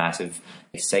game is massive.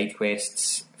 Side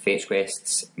quests, fetch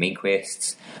quests, main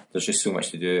quests, there's just so much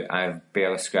to do. I've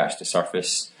barely scratched the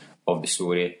surface of the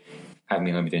story. I've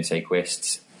mainly been doing side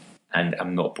quests, and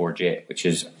I'm not bored yet, which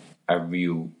is a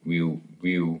real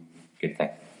good thing.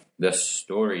 The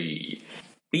story.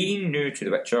 Being new to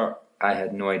The Witcher, I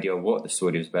had no idea what the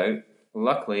story was about.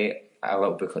 Luckily, a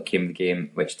little booklet came with the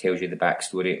game which tells you the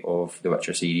backstory of the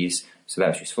Witcher series, so that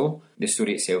was useful. The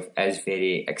story itself is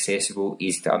very accessible,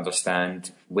 easy to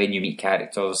understand. When you meet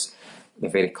characters, they're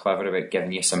very clever about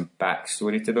giving you some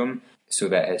backstory to them, so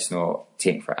that it's not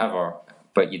taking forever,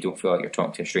 but you don't feel like you're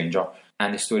talking to a stranger.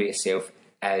 And the story itself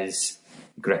is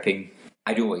gripping.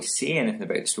 I don't want to say anything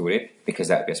about the story, because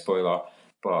that would be a spoiler,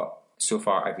 but so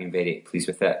far I've been very pleased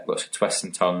with it. Lots of twists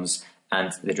and turns,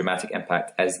 and the dramatic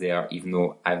impact is there, even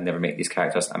though I've never met these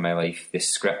characters in my life. The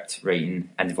script writing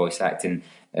and the voice acting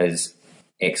is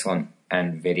excellent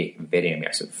and very, very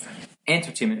immersive.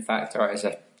 Entertainment factor is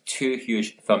a 2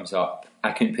 huge thumbs up.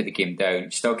 I couldn't put the game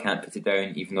down, still can't put it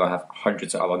down, even though I have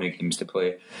hundreds of other new games to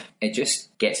play. It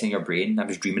just gets in your brain. I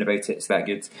was dreaming about it, it's that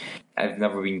good. I've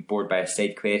never been bored by a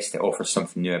side quest. It offers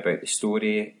something new about the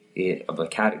story, of the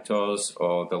characters,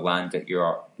 or the land that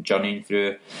you're journeying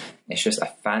through. It's just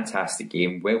a fantastic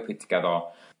game, well put together.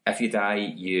 If you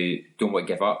die, you don't want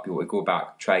to give up. You want to go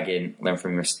back, try again, learn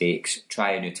from your mistakes,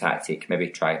 try a new tactic, maybe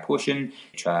try a potion,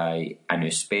 try a new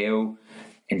spell,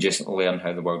 and just learn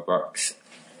how the world works.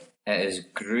 It is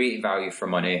great value for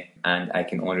money, and I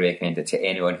can only recommend it to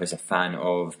anyone who's a fan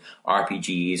of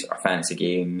RPGs or fantasy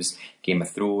games, Game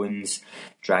of Thrones,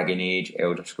 Dragon Age,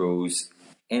 Elder Scrolls.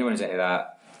 Anyone who's into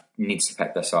that needs to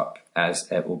pick this up, as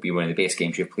it will be one of the best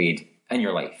games you've played in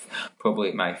your life.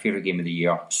 Probably my favourite game of the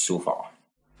year so far.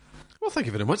 Well, thank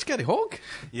you very much, Garry Hogg.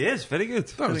 Yes, very good.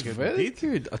 That was very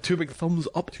good. A 2 big thumbs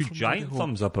up. 2 giant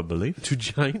thumbs up, I believe. 2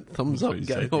 giant thumbs up.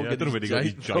 Garry Hogg. I don't know where he got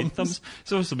these giant thumbs.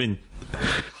 It's also been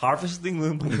harvesting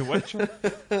them like The Witcher.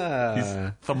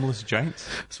 These thumbless giants.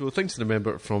 So the thing to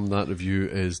remember from that review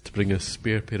is to bring a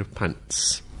spare pair of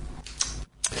pants.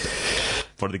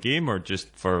 For the game, or just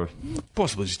for...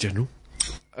 Possibly just general.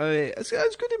 I was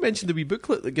going to mention the wee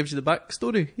booklet that gives you the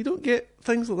backstory. You don't get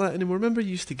things like that anymore. Remember,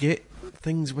 you used to get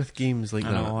things with games like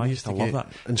that. I used to love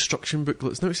that. Instruction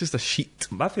booklets. Now it's just a sheet.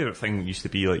 My favourite thing used to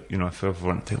be, like, you know, if I ever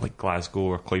went to like Glasgow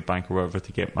or Clydebank or whatever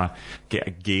to get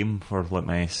a game for like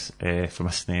my for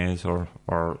my SNES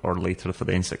or later for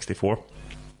the N64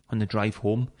 on the drive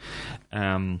home.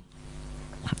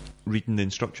 Reading the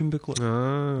instruction booklet,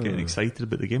 getting excited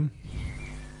about the game.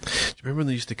 Do you remember when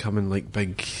they used to come in like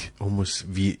big,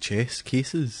 almost VHS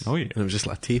cases? Oh yeah, and it was just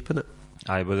like a tape in it.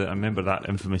 I remember that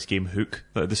infamous game Hook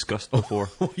that I discussed before.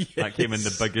 Oh, yes. That came in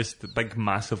the big,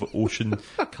 massive ocean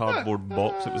cardboard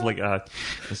box. It was like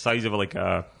the size of like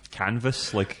a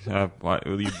canvas, like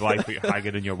you buy put your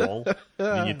hanging in your wall,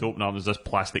 and you'd open up, there's this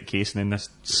plastic case, and then this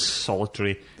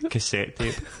solitary cassette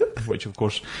tape, which of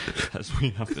course, as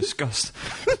we have discussed,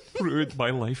 ruined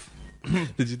my life.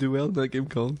 Did you do well in that game,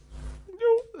 Colin?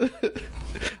 No.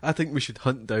 I think we should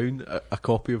hunt down a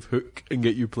copy of Hook and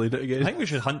get you playing it again. I think we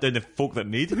should hunt down the folk that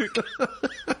made Hook.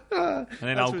 And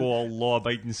then I'll go all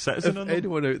law-abiding citizen on them. If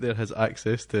anyone out there has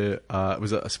access to,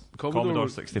 was it a Commodore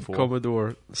 64?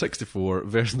 Commodore 64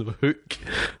 version of a Hook,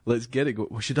 let's get it go.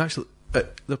 We should actually...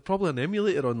 there's probably an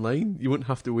emulator online. You wouldn't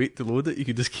have to wait to load it. You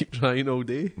could just keep trying all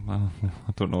day. Well,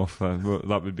 I don't know if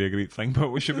that would be a great thing, but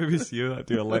we should maybe see that,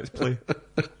 do a Let's Play.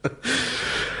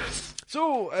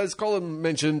 So, as Colin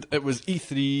mentioned, it was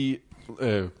E3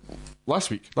 last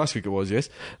week. Last week it was, yes.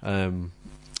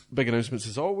 Big announcements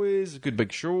as always. Good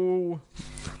big show.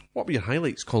 What were your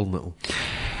highlights, Colin Little?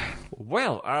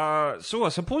 Well, so I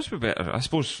suppose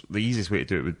the easiest way to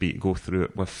do it would be to go through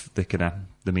it with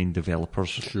the main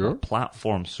developers or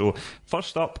platforms. So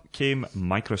first up came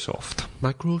Microsoft.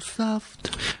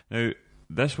 Now,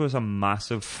 this was a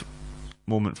massive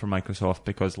moment for Microsoft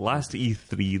because last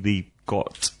E3 they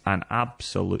got an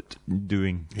absolute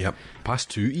doing. Yep. Past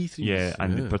 2 E3s. Yeah,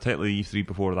 and particularly E3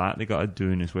 before that, they got a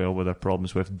doing as well with their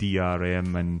problems with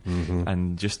DRM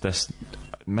and just this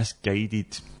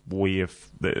misguided way of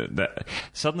that.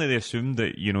 Suddenly they assumed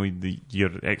that your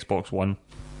Xbox One,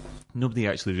 nobody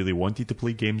actually really wanted to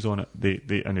play games on it. They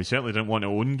certainly didn't want to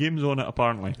own games on it.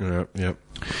 Apparently. Yep.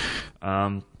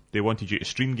 They wanted you to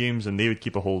stream games, and they would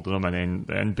keep a hold of them. And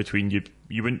then in between,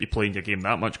 you wouldn't be playing your game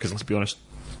that much because let's be honest,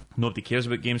 nobody cares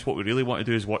about games. What we really want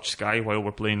to do is watch Sky while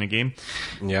we're playing the game.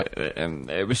 Yeah,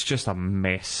 it was just a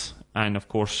mess. And of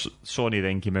course, Sony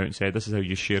then came out and said, "This is how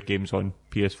you share games on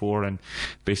PS4." And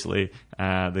basically,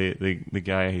 the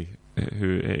guy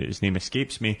who his name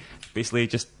escapes me, basically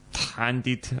just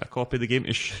handed a copy of the game to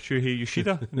Shuhei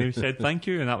Yoshida and he said thank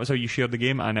you, and that was how you shared the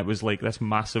game. And it was like this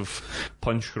massive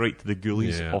punch right to the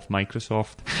ghoulies of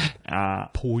Microsoft.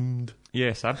 Pwned.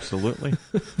 Yes, absolutely.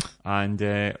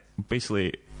 And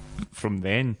basically from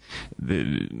then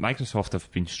Microsoft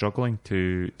have been struggling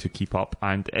to keep up,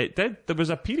 and there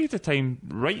was a period of time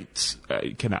right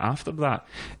kind of after that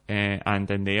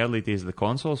and in the early days of the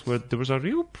consoles where there was a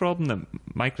real problem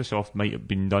that Microsoft might have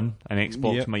been done and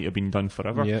Xbox might have been done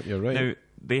forever. Yeah, you're right. Now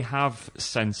they have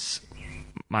since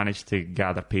managed to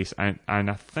gather pace, and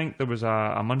I think there was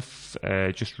a month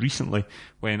just recently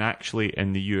when actually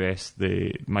in the US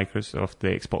the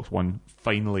Xbox One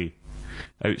finally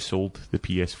outsold the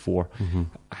PS4.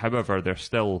 However, they're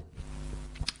still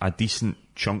a decent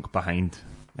chunk behind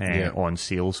on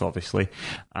sales, obviously,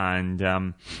 and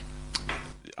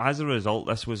as a result,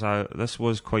 this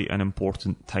was quite an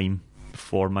important time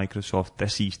for Microsoft,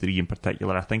 this E3 in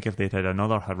particular. I think if they'd had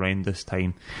another horrendous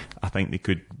time, I think they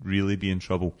could really be in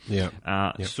trouble.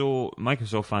 So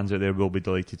Microsoft fans out there will be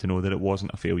delighted to know that it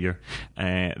wasn't a failure.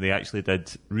 They actually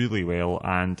did really well,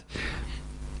 and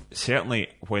certainly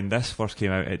when this first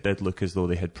came out, it did look as though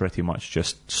they had pretty much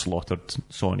just slaughtered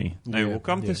Sony. Now, we'll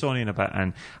come to Sony in a bit,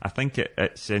 and I think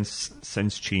it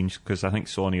since changed, because I think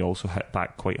Sony also hit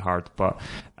back quite hard, but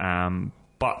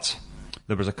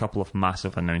there was a couple of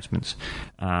massive announcements.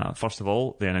 First of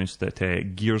all, they announced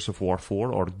that Gears of War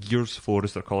 4, or Gears 4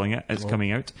 as they're calling it, is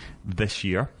coming out this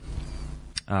year.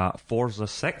 Forza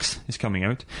 6 is coming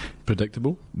out.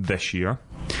 Predictable. This year.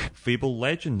 Fable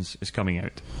Legends is coming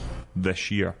out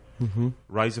this year.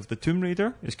 Rise of the Tomb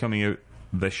Raider is coming out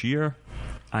this year.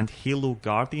 And Halo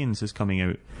Guardians is coming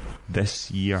out this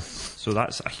year. So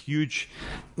that's a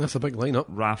big lineup.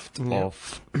 Raft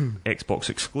of Xbox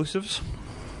exclusives.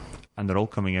 And they're all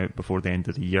coming out before the end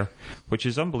of the year, which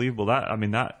is unbelievable.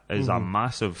 That is a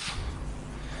massive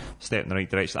step in the right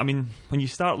direction. I mean, when you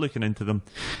start looking into them,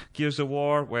 Gears of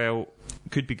War, well,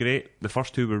 could be great. The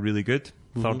first two were really good.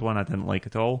 Third one I didn't like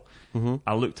at all.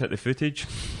 I looked at the footage,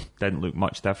 didn't look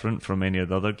much different from any of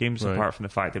the other games, apart from the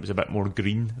fact it was a bit more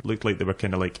green. It looked like they were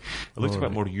kind of like, it looked a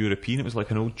bit more European. It was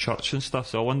like an old church and stuff,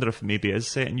 so I wonder if maybe it is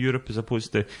set in Europe as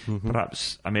opposed to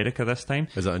perhaps America this time.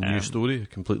 Is that a new story, a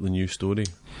completely new story,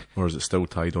 or is it still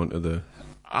tied onto the...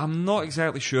 I'm not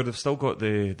exactly sure. They've still got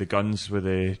the guns with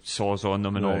the saws on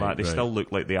them and all that. They still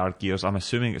look like they are Gears. I'm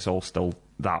assuming it's all still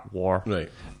that war. Right.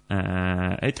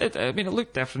 It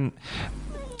looked different.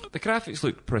 The graphics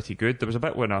looked pretty good. There was a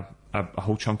bit when a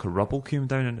whole chunk of rubble came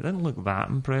down, and it didn't look that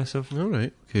impressive. All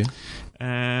right. Okay.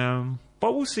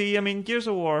 But we'll see. I mean, Gears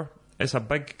of War is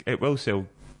it will sell.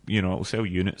 It'll sell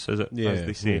units, as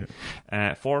they say.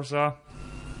 Forza.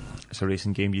 It's a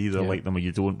racing game. You either like them or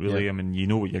you don't, really. I mean, you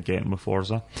know what you're getting with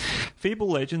Forza. Fable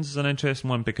Legends is an interesting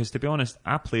one because, to be honest,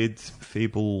 I played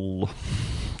Fable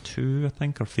 2, I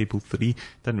think, or Fable 3.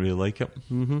 Didn't really like it.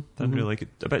 Didn't really like it.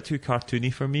 A bit too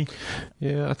cartoony for me.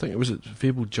 Yeah, I think it was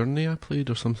Fable Journey I played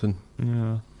or something.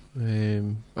 Yeah.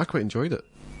 I quite enjoyed it.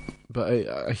 But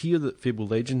I hear that Fable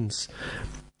Legends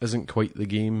isn't quite the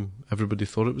game everybody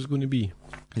thought it was going to be.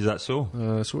 Is that so?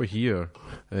 That's what I hear.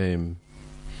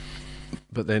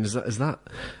 But then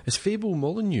is Fable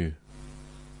Molyneux?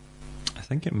 I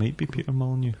think it might be Peter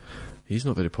Molyneux. He's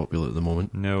not very popular at the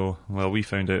moment. No. Well, we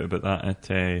found out about that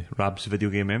at Rab's Video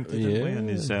Game Empty, didn't we? And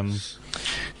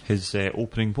his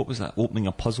opening, what was that? Opening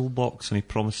a puzzle box, and he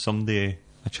promised someday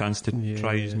a chance to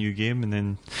try his new game, and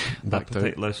then that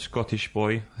particular Scottish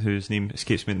boy, whose name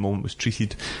escapes me at the moment, was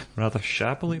treated rather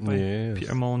shabbily by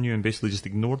Peter Molyneux and basically just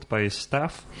ignored by his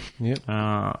staff.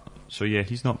 So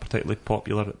he's not particularly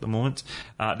popular at the moment.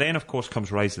 Then, of course, comes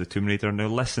Rise of the Tomb Raider. Now,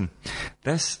 listen,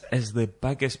 this is the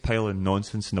biggest pile of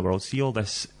nonsense in the world. See all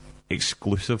this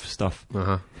exclusive stuff.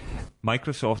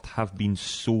 Microsoft have been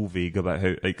so vague about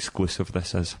how exclusive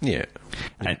this is. Yeah.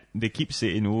 And they keep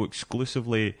saying, oh,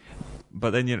 exclusively,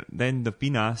 but then they've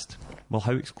been asked, well,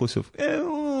 how exclusive?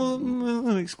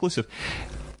 Exclusive.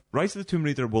 Rise of the Tomb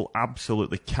Raider will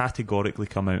absolutely, categorically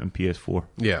come out on PS4.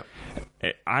 Yeah.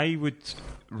 I would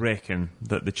reckon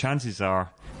that the chances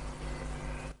are,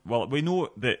 well, we know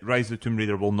that Rise of the Tomb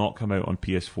Raider will not come out on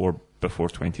PS4 before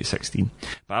 2016,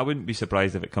 but I wouldn't be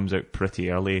surprised if it comes out pretty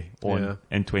early on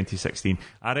in 2016.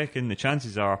 I reckon the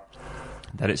chances are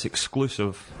that it's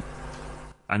exclusive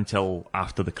until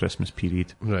after the Christmas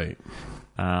period. Right.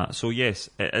 So yes,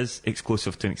 it is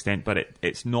exclusive to an extent, but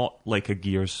it's not like a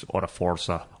Gears or a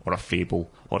Forza or a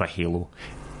Fable or a Halo.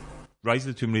 Rise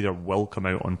of the Tomb Raider will come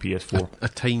out on PS4. A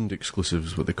timed exclusive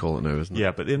is what they call it now, isn't it?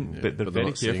 Yeah, but they're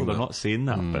very careful. They're not saying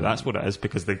that, but that's what it is,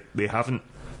 because they haven't.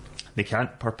 They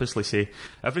can't purposely say,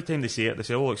 every time they say it, they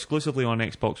say, oh, exclusively on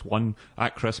Xbox One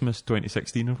at Christmas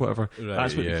 2016 or whatever. Right,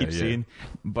 that's what they keep saying.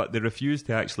 But they refuse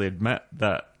to actually admit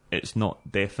that it's not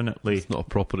definitely... It's not a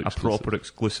proper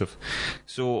exclusive.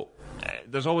 So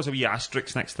there's always a wee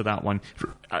asterisk next to that one.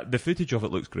 The footage of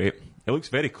it looks great. It looks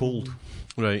very cold.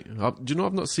 Right. Do you know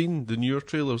I've not seen the newer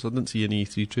trailers? I didn't see any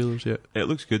E3 trailers yet. It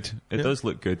looks good. It does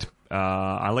look good.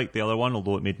 I like the other one,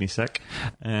 although it made me sick.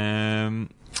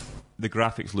 The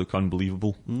graphics look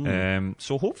unbelievable.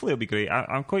 So hopefully it'll be great.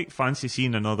 I'm quite fancy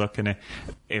seeing another kind of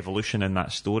evolution in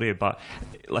that story. But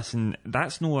listen,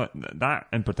 that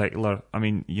in particular, I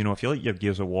mean, you know, if you like your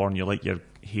Gears of War and you like your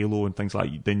Halo and things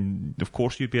like that, then of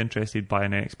course you'd be interested by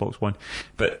an Xbox One.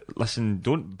 But listen,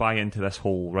 don't buy into this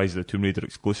whole Rise of the Tomb Raider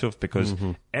exclusive, because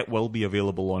it will be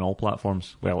available on all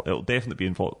platforms. Well, it'll definitely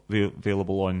be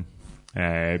available on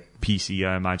PC,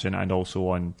 I imagine, and also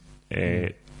on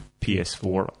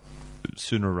PS4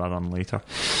 sooner rather than later.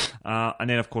 And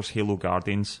then, of course, Halo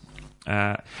Guardians,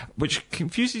 which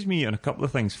confuses me on a couple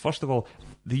of things. First of all,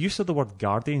 the use of the word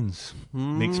Guardians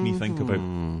makes me think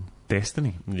about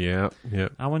Destiny. Yeah.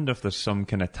 I wonder if there's some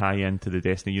kind of tie-in to the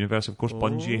Destiny universe. Of course,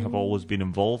 Bungie have always been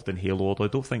involved in Halo, although I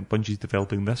don't think Bungie's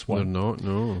developing this one. They're not,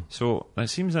 no. So it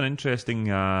seems an interesting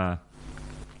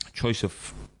choice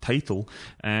of title.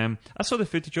 I saw the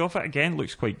footage of it. Again,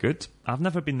 looks quite good. I've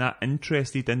never been that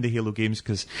interested in the Halo games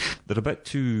because they're a bit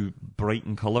too bright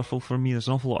and colourful for me. There's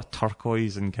an awful lot of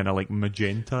turquoise and kind of like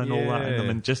magenta and all that in them,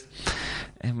 and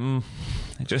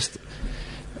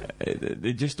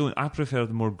they just don't. I prefer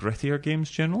the more grittier games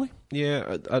generally.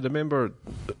 Yeah, I remember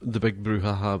the big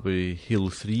brouhaha with Halo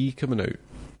 3 coming out.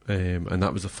 And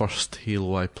that was the first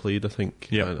Halo I played, I think.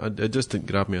 Yeah. And it just didn't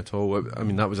grab me at all. I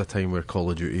mean, that was a time where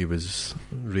Call of Duty was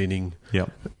reigning. Yeah.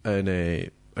 And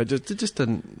it just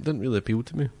didn't really appeal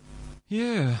to me.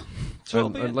 Yeah. So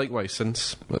and likewise,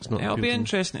 since that's not. It'll be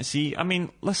interesting to see. I mean,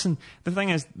 listen, the thing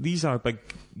is, these are big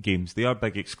games. They are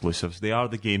big exclusives. They are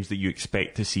the games that you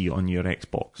expect to see on your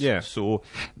Xbox. Yeah. So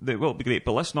they will be great.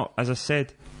 But let's not, as I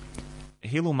said,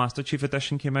 Halo Master Chief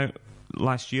Edition came out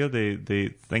last year, the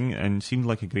thing, and seemed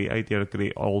like a great idea,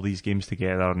 great all these games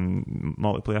together and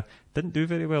multiplayer. Didn't do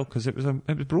very well because it was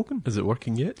broken. Is it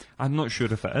working yet? I'm not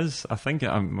sure if it is. I think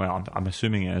I'm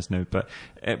assuming it is now, but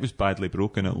it was badly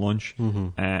broken at launch.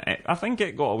 I think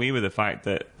it got away with the fact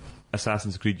that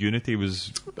Assassin's Creed Unity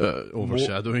was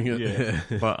overshadowing it. Yeah.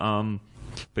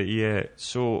 But yeah,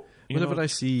 so whenever I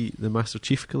see the Master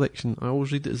Chief collection, I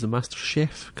always read it as the Master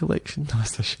Chef collection.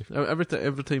 Master Chef. Every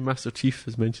time Master Chief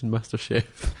is mentioned, Master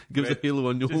Chef gives a Halo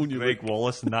a whole new. Greg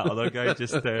Wallace and that other guy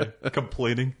just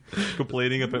complaining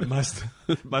about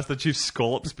Master Chief's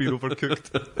scallops being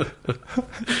overcooked.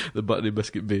 The buttery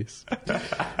biscuit base.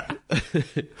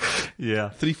 Yeah.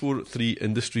 343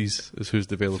 Industries is who's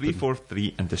developing.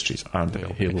 343 Industries are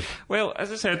developing Halo. Well,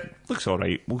 as I said, looks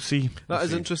alright. We'll see. That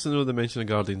is interesting though, the mention of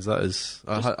Guardians. That is,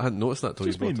 I hadn't noticed that till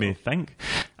you brought it up. Just made me think.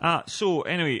 So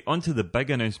anyway, on to the big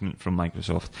announcement from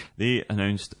Microsoft. They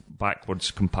announced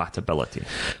backwards compatibility.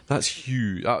 That's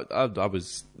huge. I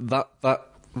was that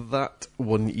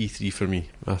won E3 for me,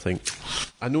 I think.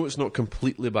 I know it's not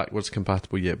completely backwards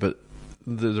compatible yet, but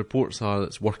the reports are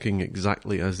it's working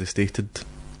exactly as they stated.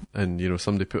 And, you know,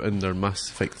 somebody put in their Mass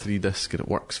Effect 3 disc and it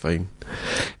works fine.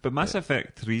 But Mass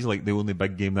Effect 3 is like the only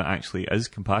big game that actually is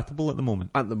compatible at the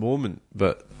moment. At the moment,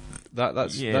 but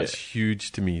that's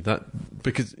huge to me. That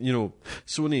because, you know,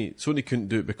 Sony couldn't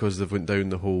do it because they've went down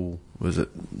the whole, was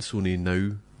it Sony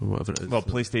Now or whatever it is? Well,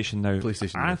 PlayStation Now.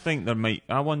 I think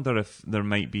I wonder if there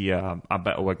might be a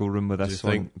bit of wiggle room with this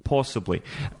one. Possibly.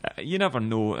 You never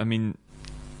know. I mean,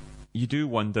 you do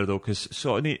wonder though, because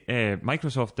Sony,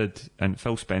 Microsoft did, and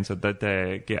Phil Spencer did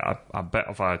get a bit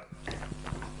of a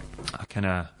kind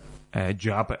of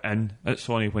jab it in at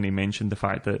Sony when he mentioned the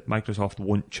fact that Microsoft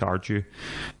won't charge you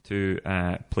to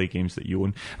play games that you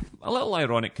own. A little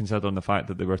ironic considering the fact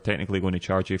that they were technically going to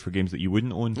charge you for games that you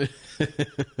wouldn't own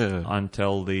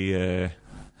until they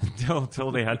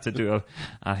until they had to do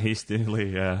a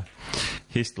hastily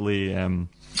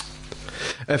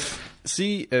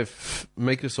if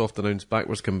Microsoft announced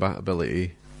backwards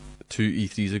compatibility 2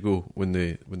 E3s ago when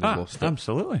they lost it,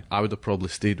 absolutely, I would have probably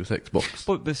stayed with Xbox.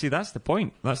 But see, that's the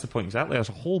point. That's the point exactly. There's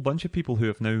a whole bunch of people who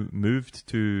have now moved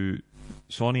to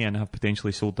Sony and have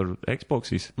potentially sold their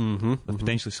Xboxes. They've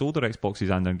potentially sold their Xboxes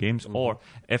and their games, or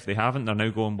if they haven't, they're now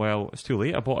going, well, it's too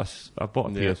late. I bought a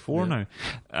PS4 now.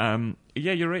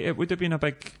 Yeah, you're right. It would have been a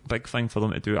big thing for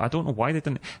them to do. I don't know why they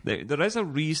didn't. There is a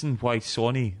reason why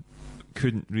Sony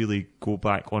couldn't really go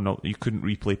back on. You couldn't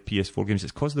replay PS4 games.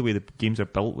 It's because of the way the games are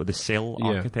built with the cell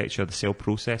architecture, the cell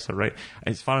processor, right?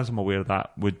 As far as I'm aware,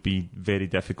 that would be very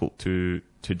difficult to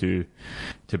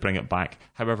bring it back.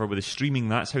 However, with the streaming,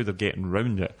 that's how they're getting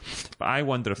around it. But I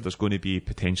wonder if there's going to be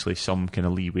potentially some kind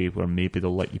of leeway where maybe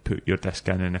they'll let you put your disc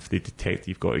in, and if they detect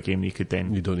you've got a game, you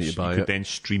don't need to buy it. Then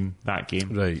stream that game,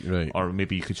 right? Or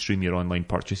maybe you could stream your online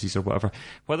purchases or whatever.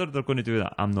 Whether they're going to do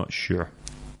that, I'm not sure.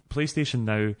 PlayStation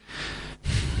now,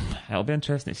 it'll be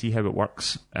interesting to see how it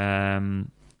works.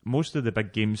 Most of the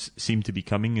big games seem to be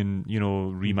coming in,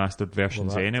 remastered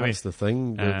versions anyway. That's the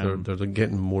thing. They're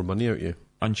getting more money out of you.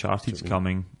 Uncharted's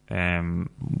coming,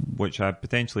 which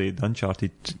potentially the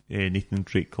Uncharted Nathan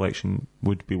Drake collection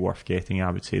would be worth getting. I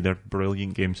would say they're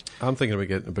brilliant games. I'm thinking about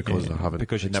getting it because I haven't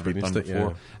because you've never done it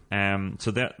before. Yeah.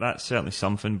 So that's certainly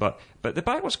something. But the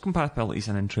backwards compatibility is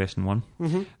an interesting one.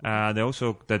 They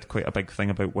also did quite a big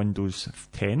thing about Windows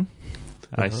 10.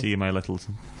 I see my little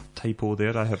typo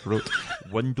there. I have wrote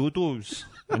Windows.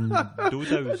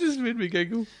 That just made me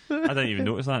giggle. I didn't even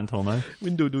notice that until now.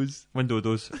 Windows.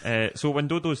 So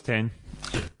Windows 10.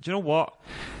 Do you know what?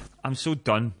 I'm so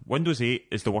done. Windows 8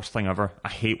 is the worst thing ever. I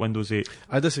hate Windows 8.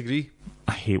 I disagree.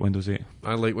 I hate Windows 8.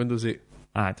 I like Windows 8.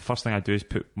 The first thing I do is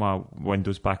put my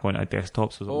Windows back onto a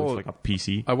desktop so it looks like a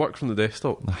PC. I work from the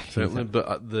desktop, certainly, but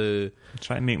at the... I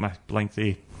try to make my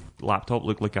lengthy laptop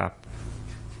look like a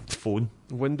phone.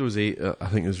 Windows 8, I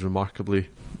think, is remarkably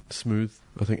smooth.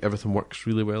 I think everything works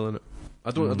really well in it.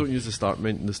 I don't use the start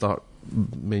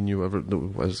menu, whatever.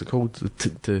 What is it called?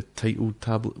 The title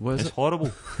tablet. What is it? It's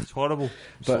horrible. It's horrible.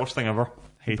 It's the worst thing ever.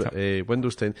 Hate it.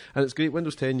 Windows 10, and it's great.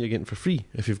 Windows 10 you're getting for free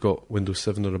if you've got Windows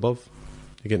 7 or above.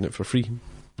 You're getting it for free.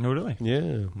 Oh, really?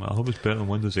 Yeah. Well, I hope it's better than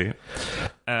Windows 8.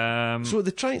 So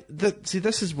they're trying. See,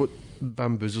 this is what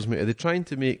bamboozles me. Are they trying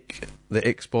to make the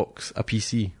Xbox a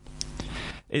PC?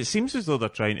 It seems as though they're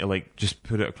trying to just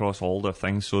put it across all their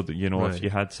things, so that if you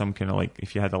had some kind of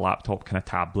if you had a laptop kind of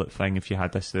tablet thing, if you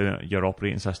had this, your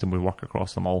operating system would work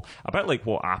across them all. A bit like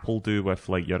what Apple do with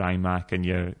your iMac and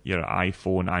your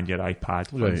iPhone and your iPad.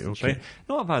 For instance, okay. Right?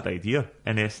 Not a bad idea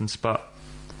in essence, but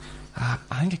I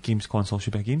think a games console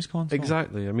should be a games console.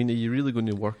 Exactly. I mean, are you really going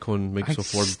to work on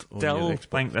Microsoft Word on your Xbox? I still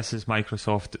think this is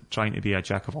Microsoft trying to be a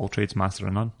jack of all trades, master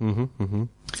of none.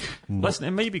 Listen,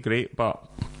 it might be great, but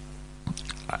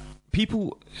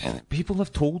people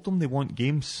have told them they want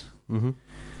games.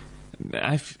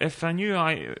 If a new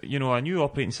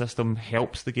operating system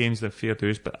helps the games, they're fair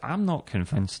dues, but I'm not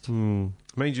convinced.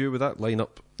 Mind you, with that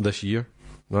lineup this year,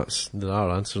 they are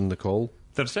answering the call.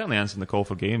 They're certainly answering the call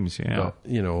for games, yeah.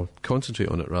 But, concentrate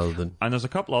on it rather than... And there's a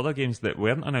couple other games that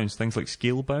weren't announced, things like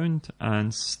Scalebound,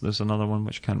 and there's another one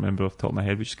which I can't remember off the top of my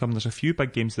head, which is coming. There's a few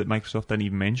big games that Microsoft didn't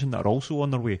even mention that are also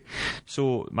on their way.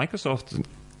 So Microsoft's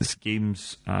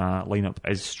games lineup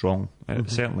is strong. It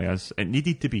certainly is. It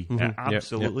needed to be. It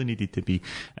absolutely needed to be.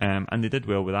 And they did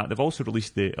well with that. They've also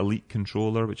released the Elite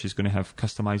controller, which is going to have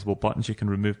customizable buttons. You can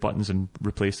remove buttons and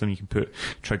replace them. You can put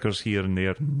triggers here and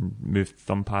there and move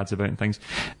thumb pads about and things.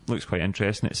 Looks quite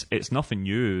interesting. It's nothing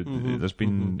new. There's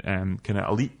been kind of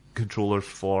Elite controllers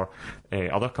for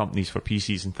other companies for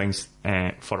PCs and things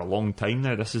for a long time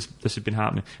now. This has been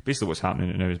happening. Basically what's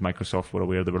happening now is Microsoft were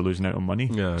aware they were losing out on money,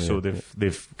 so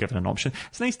they've given an option.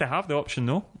 It's nice to have the option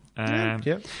though.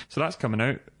 So that's coming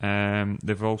out.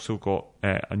 They've also got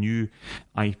a new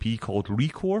IP called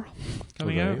Recore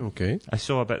coming out. Okay. I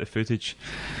saw a bit of footage.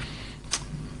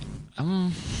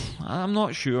 I'm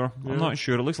not sure. I'm not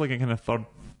sure. It looks like a kind of third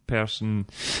person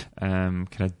kind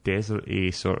of desert-y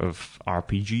sort of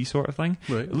RPG sort of thing.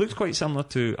 Right. It looks quite similar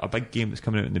to a big game that's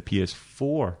coming out in the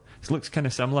PS4. It looks kind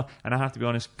of similar, and I have to be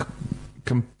honest,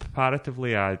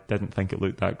 comparatively I didn't think it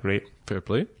looked that great. Fair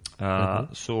play.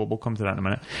 So we'll come to that in a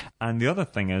minute. And the other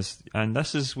thing is, and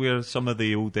this is where some of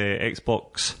the old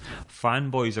Xbox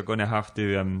fanboys are going to have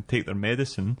to take their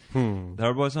medicine.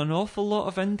 There was an awful lot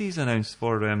of indies announced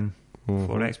for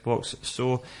Xbox.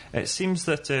 So it seems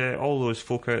that all those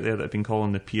folk out there that have been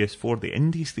calling the PS4 the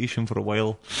indie station for a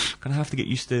while going to have to get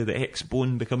used to the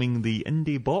Xbone becoming the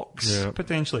indie box,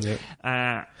 potentially.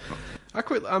 I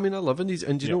mean, I love indies.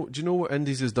 And do you know what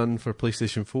indies has done for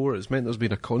PlayStation 4? It's meant there's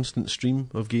been a constant stream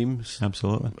of games.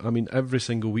 Absolutely. I mean, every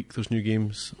single week there's new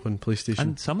games on PlayStation.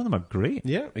 And some of them are great.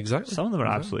 Yeah, exactly. Some of them are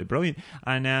absolutely brilliant.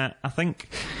 And I think...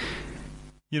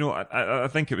 You know, I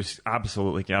think it was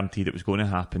absolutely guaranteed it was going to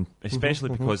happen,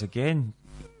 especially because, again,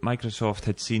 Microsoft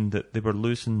had seen that they were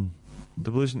losing.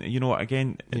 You know,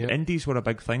 again, indies were a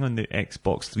big thing on the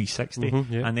Xbox 360,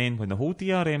 and then when the whole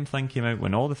DRM thing came out,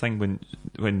 when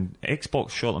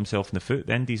Xbox shot themselves in the foot,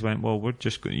 the indies went, well, we're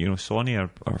just going. You know, Sony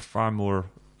are far more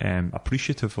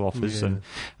appreciative of us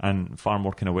and far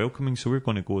more kind of welcoming, so we're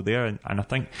going to go there. And I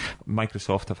think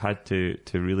Microsoft have had to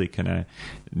really kind of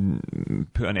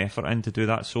put an effort in to do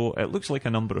that. So it looks like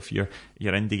a number of your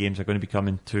indie games are going to be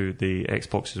coming to the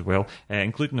Xbox as well,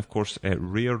 including, of course,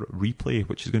 Rare Replay,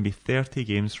 which is going to be 30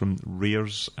 games from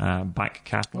Rare's back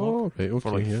catalogue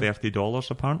for like $30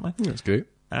 apparently. That's great.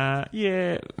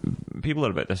 People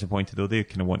are a bit disappointed though. They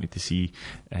kind of wanted to see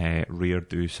Rare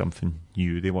do something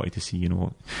new. They wanted to see, you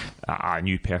know, a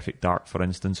new Perfect Dark, for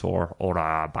instance, or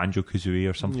a Banjo-Kazooie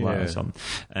or something like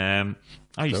that.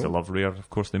 I used to love Rare. Of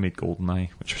course, they made GoldenEye,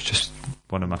 which was just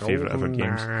one of my favourite ever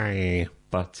games.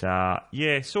 But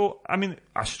so I mean,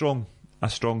 a strong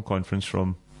conference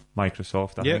from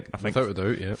Microsoft. I think without a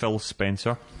doubt. Yeah. Phil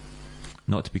Spencer.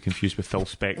 Not to be confused with Phil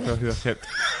Spector, who I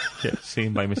kept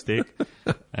saying by mistake.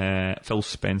 Phil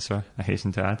Spencer, I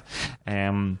hasten to add.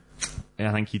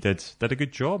 I think he did a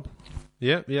good job.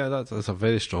 Yeah, that's a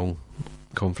very strong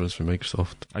conference for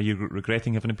Microsoft. Are you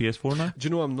regretting having a PS4 now? Do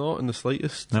you know I'm not in the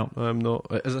slightest? No, I'm not.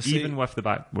 As I say, even with the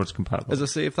backwards compatible. As I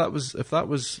say, if that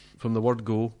was from the word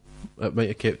go, it might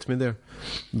have kept me there.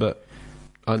 But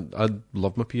I'd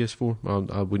love my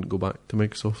PS4. I wouldn't go back to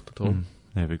Microsoft at all.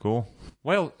 There we go.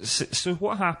 Well, so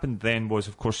what happened then was,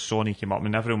 of course, Sony came up,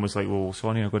 and everyone was like, "Well,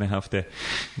 Sony are going to have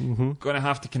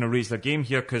to kind of raise their game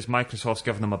here because Microsoft's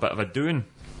given them a bit of a doing."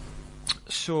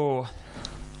 So,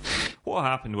 what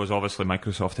happened was, obviously,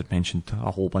 Microsoft had mentioned a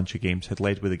whole bunch of games, had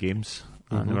led with the games,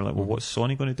 and they were like, "Well, what's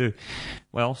Sony going to do?"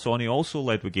 Well, Sony also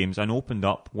led with games and opened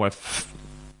up with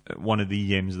one of the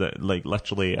games that, like,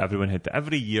 literally everyone had.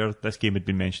 Every year this game had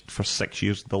been mentioned for 6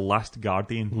 years. The Last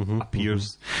Guardian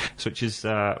appears, which is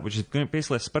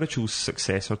basically a spiritual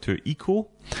successor to Ico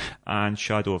and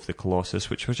Shadow of the Colossus,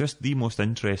 which were just the most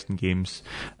interesting games.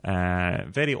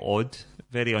 Very odd,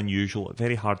 very unusual,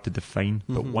 very hard to define,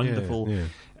 but wonderful.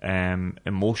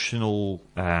 Emotional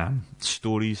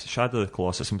stories. Shadow of the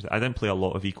Colossus, I didn't play a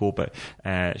lot of Ico, but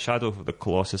Shadow of the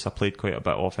Colossus I played quite a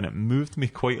bit of, and it moved me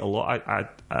quite a lot.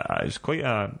 It was quite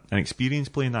an experience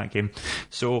playing that game.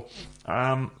 So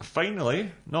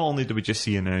finally, not only did we just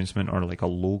see an announcement or like a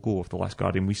logo of The Last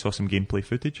Guardian, we saw some gameplay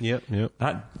footage.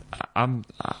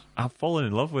 I've fallen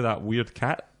in love with that weird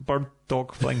cat bird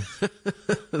dog thing.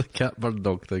 The cat bird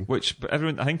dog thing. Which I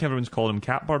think everyone's calling him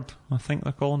Catbird. I think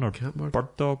they're calling her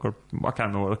bird dog, or I can't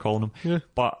remember what they're calling him. Yeah.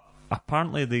 But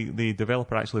apparently the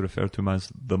developer actually referred to him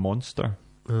as the monster.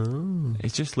 Oh.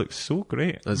 It just looks so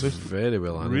great. That's very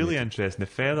well animated. Really interesting. The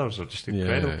feathers are just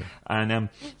incredible. And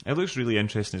it looks really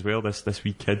interesting as well, this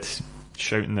wee kid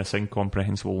shouting this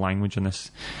incomprehensible language and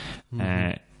this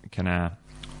kind of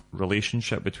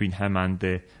relationship between him and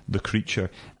the creature,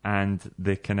 and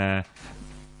the kind of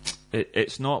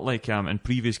it's not like in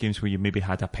previous games where you maybe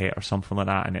had a pet or something like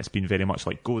that and it's been very much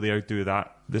like go there, do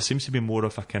that. There seems to be more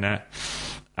of a kind of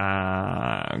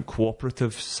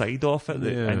cooperative side of it,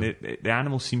 and the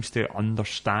animal seems to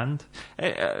understand.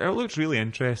 It looks really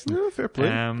interesting. Yeah, fair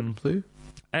play.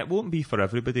 It won't be for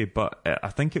everybody, but I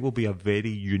think it will be a very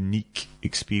unique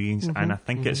experience, and I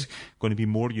think it's going to be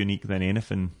more unique than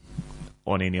anything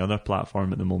on any other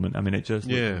platform at the moment. I mean, it just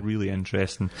looks really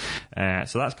interesting.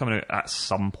 So that's coming out at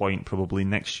some point, probably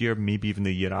next year, maybe even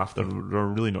the year after. We're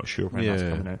really not sure when that's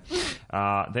coming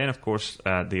out. Then, of course,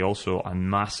 they also, a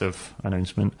massive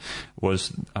announcement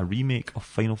was a remake of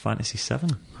Final Fantasy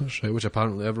VII. That's right, which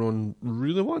apparently everyone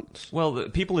really wants. Well,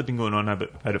 people had been going on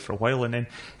about it for a while, and then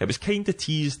it was kind of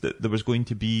teased that there was going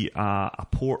to be a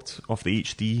port of the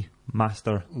HD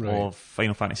master of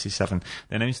Final Fantasy VII.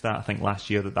 They announced that, I think, last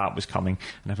year that was coming,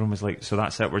 and everyone was like, so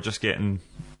that's it, we're just getting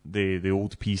the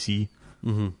old PC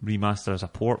remaster as a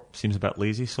port. Seems a bit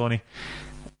lazy, Sony.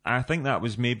 I think that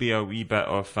was maybe a wee bit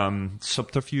of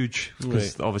subterfuge,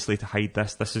 because obviously to hide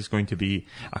this is going to be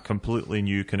a completely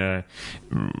new kind of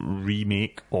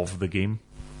remake of the game.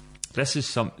 This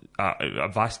is a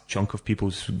vast chunk of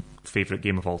people's favourite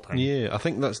game of all time. Yeah, I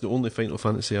think that's the only Final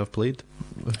Fantasy I've played.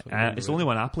 It's the only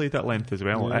one I played at length as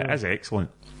well. It is excellent.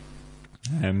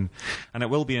 And it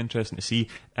will be interesting to see.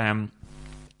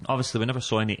 Obviously, we never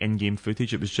saw any in-game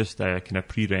footage. It was just a kind of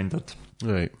pre-rendered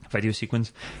video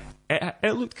sequence.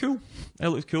 It looked cool. It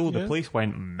looked cool. The place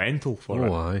went mental for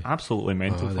it. Aye. Absolutely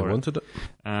mental for it. They wanted it.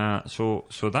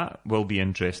 So that will be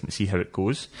interesting to see how it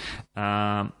goes.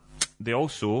 They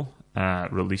also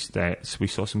released, we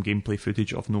saw some gameplay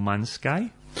footage of No Man's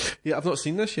Sky. Yeah, I've not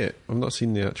seen this yet. I've not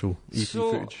seen the actual EP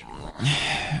footage.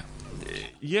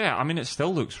 Yeah, I mean, it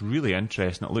still looks really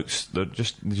interesting. It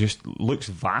just looks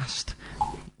vast.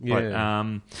 Yeah.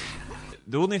 But,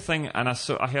 the only thing, and I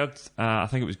heard, I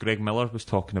think it was Greg Miller was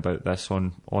talking about this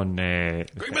on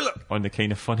Greg Miller on the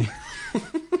Kind of Funny.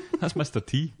 That's Mr.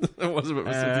 T. That was about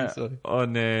Mr. T. Sorry.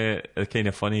 On the Kind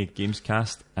of Funny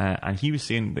Gamescast, and he was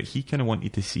saying that he kind of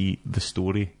wanted to see the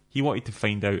story. He wanted to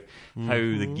find out how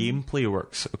the gameplay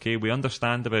works. Okay, we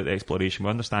understand about the exploration. We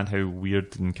understand how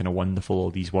weird and kind of wonderful all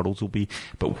these worlds will be.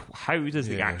 But how does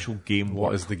the actual game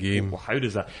work? What is the game? How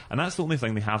does that? And that's the only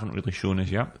thing they haven't really shown us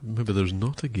yet. Maybe there's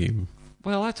not a game.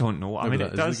 Well, I don't know. I mean,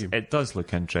 it does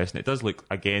look interesting. It does look,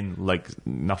 again, like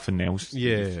nothing else.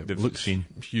 Yeah, they've looks seen.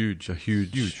 Huge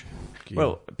game.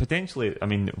 Well, potentially, I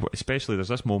mean, especially there's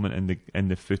this moment in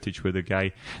the footage where the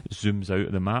guy zooms out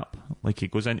of the map. Like, he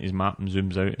goes into his map and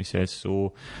zooms out and he says,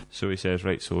 so he says,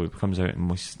 right, so it comes out and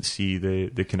we see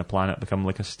the kind of planet become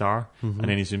like a star. And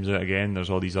then he zooms out again, there's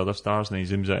all these other stars, and then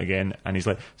he zooms out again and he's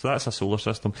like, so that's a solar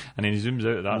system. And then he zooms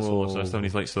out of that solar system and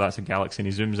he's like, so that's a galaxy.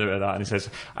 And he zooms out of that and he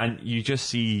says, and you just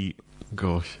see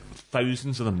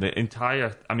thousands of them. The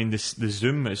entire, I mean, the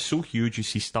zoom is so huge. You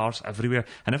see stars everywhere,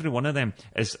 and every one of them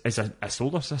is a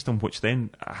solar system, which then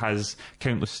has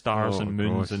countless stars and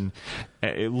moons, and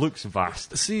it looks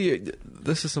vast. See,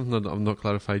 this is something that I've not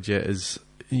clarified yet. Is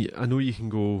I know you can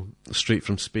go straight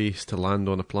from space to land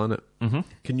on a planet.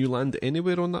 Can you land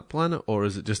anywhere on that planet, or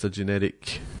is it just a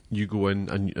generic? You go in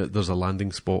and there's a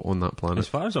landing spot on that planet. As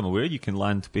far as I'm aware, you can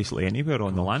land basically anywhere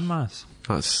on the landmass.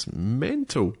 That's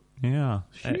mental. Yeah,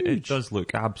 it does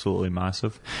look absolutely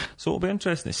massive. So it'll be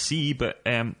interesting to see, but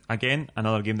again,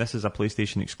 another game. This is a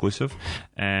PlayStation exclusive.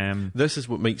 This is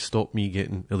what might stop me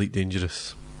getting Elite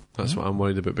Dangerous. That's what I'm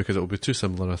worried about, because it'll be too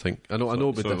similar, I think. I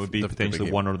know, but so it would be potentially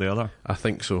one or the other. I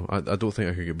think so. I don't think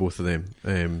I could get both of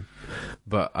them.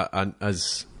 But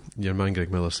as your man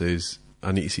Greg Miller says,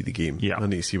 I need to see the game. Yeah. I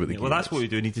need to see what the game is. Well, that's what we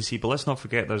do need to see. But let's not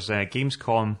forget there's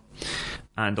Gamescom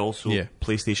and also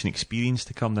PlayStation Experience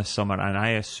to come this summer, and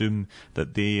I assume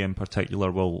that they in particular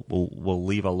will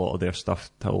leave a lot of their stuff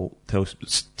till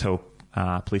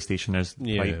PlayStation is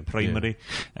primary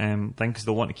thing, because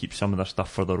they'll want to keep some of their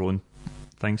stuff for their own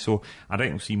thing. So I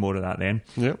think we'll see more of that then.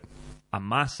 Yep. A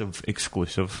massive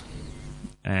exclusive.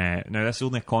 Now this is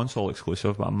only a console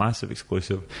exclusive, but a massive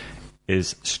exclusive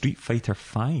is Street Fighter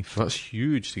V. That's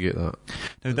huge to get that.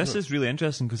 Now this is really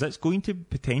interesting because it's going to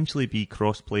potentially be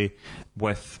cross-play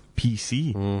with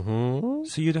PC.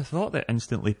 So you'd have thought that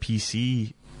instantly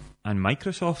PC and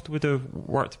Microsoft would have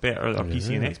worked better, or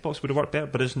PC and Xbox would have worked better,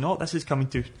 but it's not. This is coming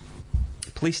to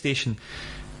PlayStation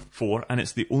 4, and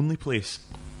it's the only place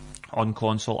on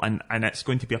console, and it's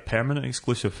going to be a permanent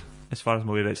exclusive. As far as I'm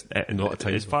aware, it's not a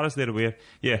title. As far as they're aware,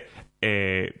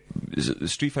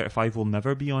 Street Fighter V will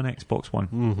never be on Xbox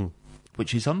One,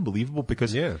 which is unbelievable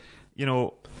because you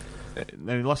know.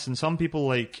 Now listen, some people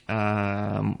like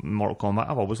Mortal Kombat.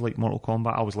 I've always liked Mortal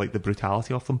Kombat. I always liked the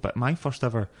brutality of them. But my first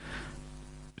ever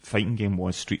fighting game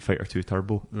was Street Fighter 2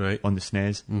 Turbo on the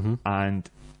SNES, and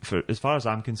as far as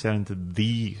I'm concerned,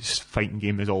 the fighting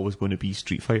game is always going to be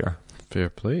Street Fighter. Fair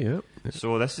play, yeah.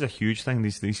 So this is a huge thing.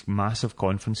 These massive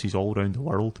conferences all around the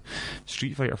world.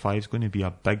 Street Fighter 5 is going to be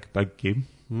a big game.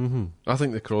 I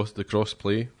think the cross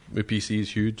play with PC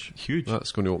is huge.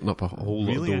 That's going to open up a whole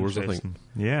lot of doors, I think.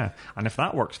 Yeah, and if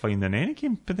that works fine, then any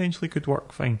game potentially could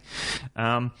work fine.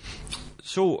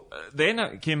 So then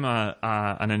it came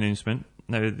an announcement.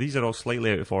 Now, these are all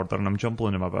slightly out of order, and I'm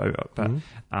jumbling them about a bit.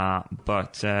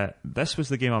 But this was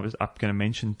the game I kind of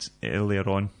mentioned earlier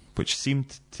on, which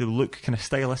seemed to look kind of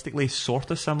stylistically sort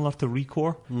of similar to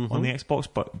ReCore on the Xbox,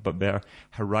 but better.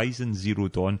 Horizon Zero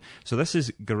Dawn. So this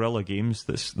is Guerrilla Games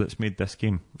that's made this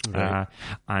game. Right.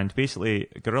 And basically,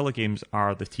 Guerrilla Games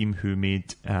are the team who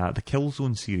made the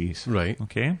Killzone series. Right.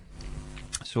 Okay?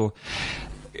 So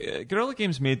Guerrilla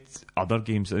Games made other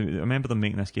games. I remember them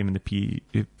making this game in the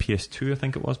PS2, I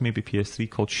think it was, maybe PS3,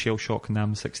 called Shell Shock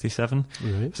Nam 67.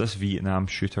 Right. It's this Vietnam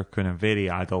shooter, kind of very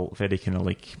adult, very kind of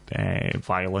like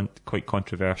violent, quite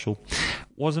controversial.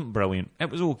 Wasn't brilliant. It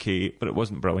was okay, but it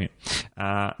wasn't brilliant.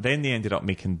 Then they ended up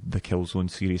making the Killzone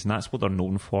series, and that's what they're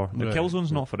known for. The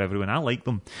Killzone's not for everyone. I like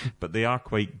them, but they are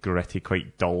quite gritty,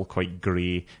 quite dull, quite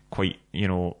grey, quite,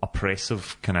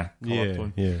 oppressive kind of colour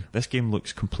tone. Yeah. This game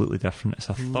looks completely different. It's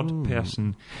a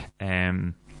third-person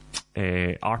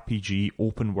RPG,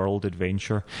 open-world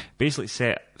adventure, basically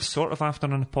set sort of after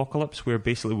an apocalypse, where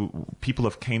basically people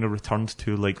have kind of returned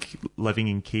to like living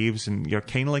in caves, and you're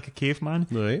kind of like a caveman.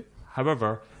 Right.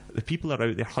 However, the people are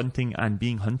out there hunting and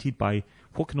being hunted by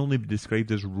what can only be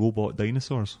described as robot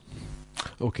dinosaurs.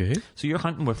 Okay. So you're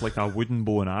hunting with like a wooden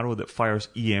bow and arrow that fires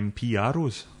EMP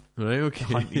arrows. Right, okay.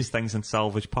 Hunt these things and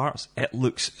salvage parts. It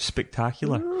looks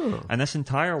spectacular. Oh. And this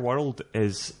entire world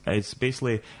is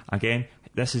basically, again,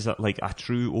 this is like a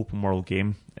true open world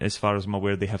game. As far as I'm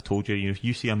aware, they have told you,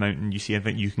 you see a mountain, you see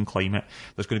anything, you can climb it.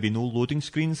 There's going to be no loading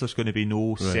screens. There's going to be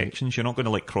no sections. You're not going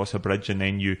to like cross a bridge and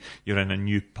then you're in a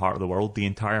new part of the world. The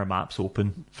entire map's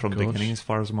open from the beginning, as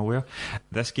far as I'm aware.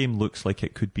 This game looks like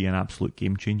it could be an absolute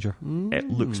game changer. It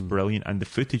looks brilliant, and the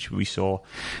footage we saw,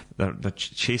 they're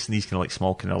chasing these kind of like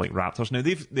small kind of like raptors. Now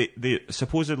they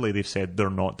supposedly they've said they're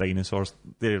not dinosaurs.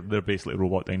 They're basically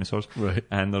robot dinosaurs. Right.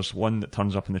 And there's one that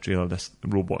turns up in the trailer, this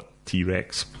robot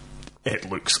T-Rex. It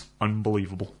looks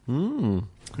unbelievable.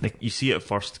 Like, you see it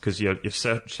first because your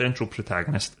central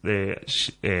protagonist,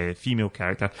 the female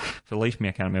character, for the life of me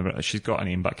I can't remember. She's got a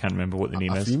name, but I can't remember what the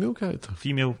name is. A female character?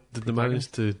 Female. Did they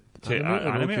manage to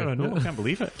animate her? No, I can't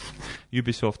believe it.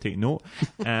 Ubisoft, take note.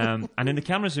 And then the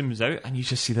camera zooms out and you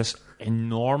just see this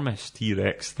enormous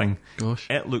T-Rex thing. Gosh.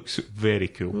 It looks very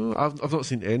cool. Oh, I've not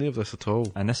seen any of this at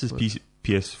all. And this is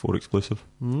PS4 exclusive.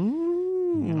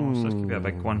 So this could be a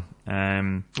big one.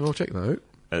 I'll check that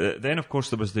out. Then, of course,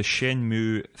 there was the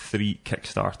Shenmue 3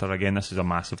 Kickstarter. Again, this is a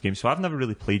massive game. So I've never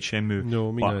really played Shenmue.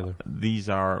 No, me neither. These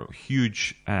are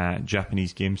huge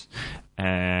Japanese games.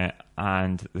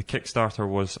 And the Kickstarter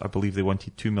was, I believe they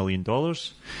wanted $2 million.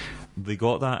 They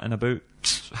got that in about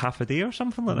half a day or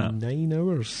something like that. 9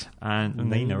 hours. And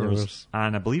 9 hours.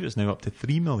 And I believe it's now up to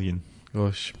 $3 million.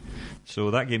 Gosh.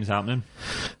 So that game's happening.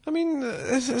 I mean,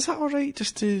 is that alright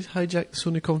just to hijack the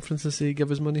Sony conference and say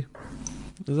give us money?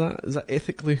 Is that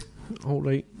ethically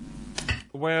alright?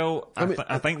 Well,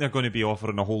 I think they're going to be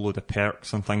offering a whole load of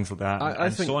perks and things like that. I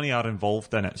think Sony are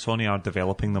involved in it. Sony are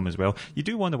developing them as well. You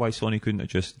do wonder why Sony couldn't have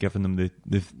just given them the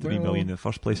 $3 million in the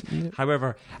first place. Yeah.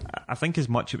 However, I think as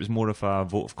much it was more of a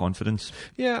vote of confidence.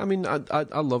 Yeah, I mean,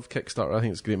 I love Kickstarter. I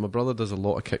think it's great. My brother does a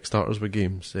lot of Kickstarters with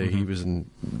games. He was in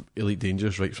Elite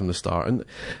Dangerous right from the start, and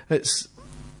it's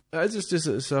a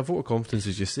vote of confidence,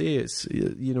 as you say. It's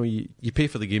you pay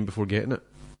for the game before getting it,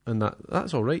 and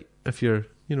that's all right if you're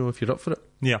up for it.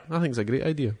 Yeah, I think it's a great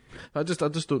idea. I just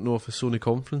don't know if the Sony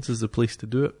conference is the place to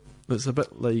do it. It's a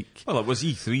bit like... Well, it was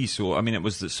E3, so, I mean, it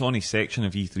was the Sony section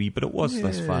of E3, but it was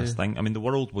this vast thing. I mean, the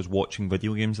world was watching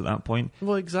video games at that point.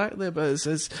 Well, exactly, but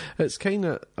it's kind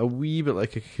of a wee bit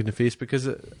like a kick in the face, because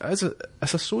it's a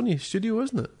Sony studio,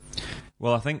 isn't it?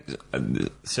 Well, I think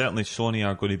certainly Sony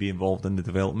are going to be involved in the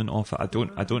development of it. I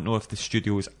don't know if the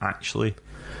studio is actually...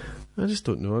 I just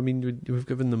don't know. I mean, we've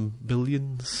given them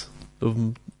billions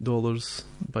of dollars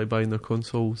by buying their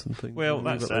consoles and things. Well,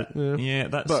 that's it. Yeah,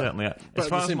 that's certainly it. As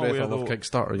far as I'm aware, though,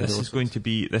 Kickstarter, this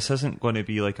isn't going to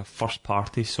be like a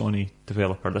first-party Sony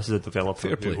developer. This is a developer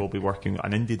who will be working,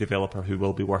 an indie developer who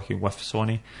will be working with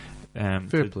Sony.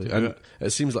 Fair play. And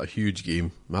it seems like a huge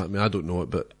game. I mean, I don't know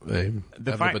it, but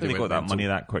the fact that they got that money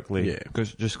that quickly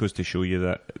just goes to show you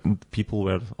that people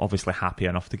were obviously happy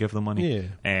enough to give them money.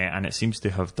 And it seems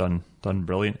to have done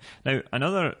brilliant. Now,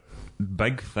 another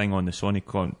big thing on the Sony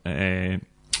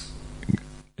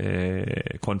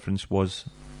conference was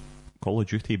Call of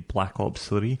Duty Black Ops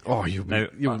 3. Oh, you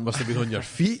must have been on your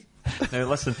feet. Now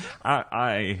listen,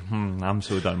 I'm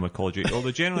so done with Call of Duty.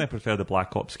 Although generally I prefer the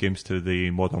Black Ops games to the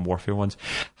Modern Warfare ones.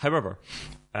 However,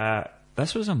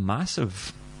 this was a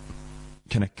massive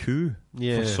kind of coup for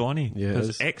Sony.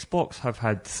 Because Xbox have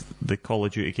had the Call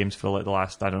of Duty games for like the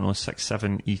last, 6,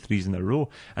 7 E3s in a row,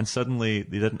 and suddenly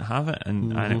they didn't have it,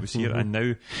 and it was here, and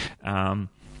now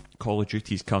Call of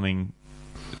Duty's coming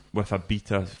with a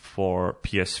beta for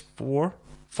PS4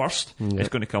 first. It's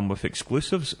going to come with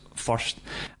exclusives first,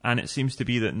 and it seems to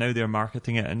be that now they're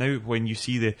marketing it, and now when you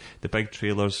see the big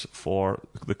trailers for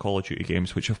the Call of Duty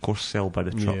games, which of course sell by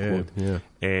the truckload,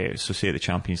 so say the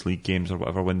Champions League games or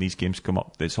whatever, when these games come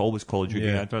up, it's always Call of Duty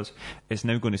adverts. It's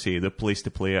now going to say the place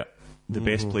to play it, the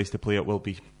best place to play it will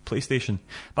be PlayStation.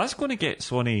 That's going to get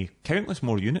Sony countless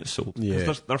more units sold.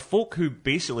 Yeah. There are folk who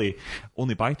basically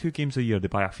only buy 2 games a year. They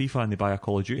buy a FIFA and they buy a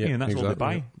Call of Duty, and that's all they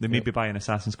buy. They maybe buy an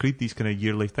Assassin's Creed, these kind of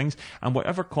yearly things. And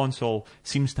whatever console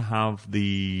seems to have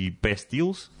the best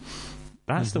deals,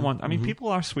 that's the one. I mean, people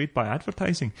are swayed by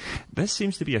advertising. This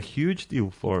seems to be a huge deal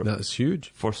for That's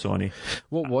huge for Sony.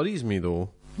 What worries me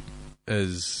though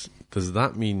is, does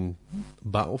that mean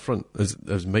Battlefront? Has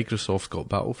Microsoft got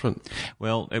Battlefront?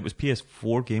 Well, it was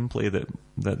PS4 gameplay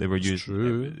that they were using.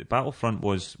 True. Battlefront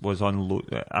was on.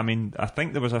 I mean, I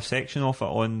think there was a section of it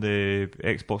on the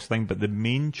Xbox thing, but the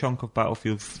main chunk of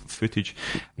Battlefield footage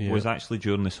was actually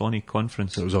during the Sony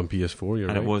conference. It was on PS4, you're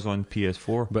right. And it was on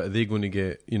PS4. But are they going to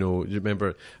get, you know, you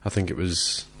remember, I think it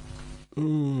was...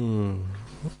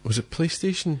 was it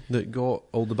PlayStation that got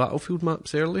all the Battlefield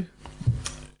maps early?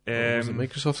 Or was it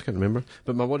Microsoft? I can't remember.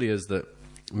 But my worry is that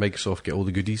Microsoft get all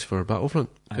the goodies for Battlefront.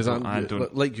 Because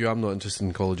like you, I'm not interested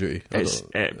in Call of Duty.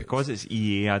 Because it's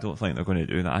EA, I don't think they're going to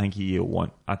do that. I think EA will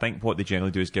want. I think what they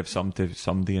generally do is give some to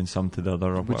somebody and some to the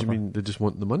other. Or what do you mean? They just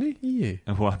want the money? EA?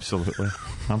 Oh, absolutely,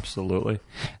 absolutely.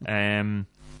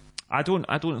 I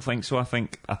don't think so. I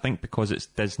think because it's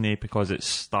Disney, because it's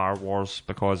Star Wars,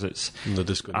 because it's...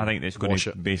 I think it's going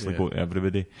to basically go to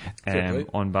everybody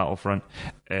on Battlefront.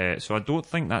 So I don't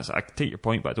think that's... I take your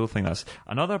point, but I don't think that's...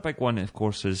 Another big one, of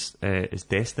course, is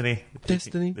Destiny.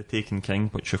 The Taken King,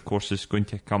 which, of course, is going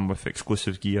to come with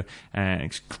exclusive gear,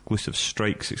 exclusive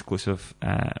strikes, exclusive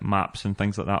maps and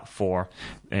things like that for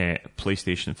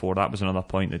PlayStation 4. That was another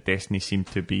point, that Destiny seemed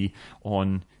to be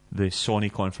on the Sony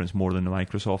conference more than the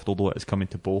Microsoft, although it is coming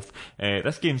to both.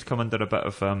 This game's come under a bit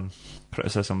of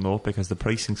criticism though, because the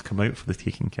pricing's come out for the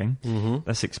Taken King.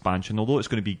 This expansion, although it's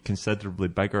going to be considerably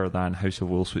bigger than House of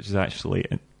Wolves, which is actually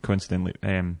coincidentally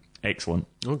excellent.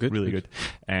 Oh, good. Really good.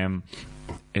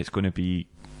 It's going to be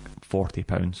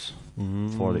 £40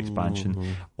 for the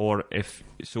expansion. Or if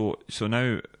so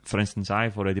now, for instance,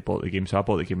 I've already bought the game, so I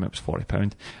bought the game, it was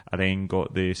 £40. I then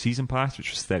got the season pass,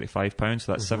 which was £35,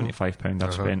 so that's £75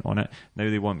 I've spent on it. Now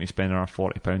they want me to spend another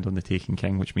 £40 on the Taken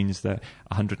King, which means that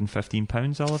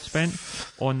 £115 I'll have spent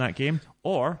on that game.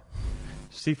 Or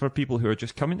see, for people who are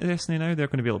just coming to Destiny now, they're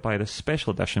going to be able to buy this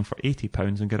special edition for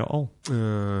 £80 and get it all.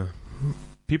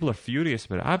 People are furious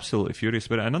about it, absolutely furious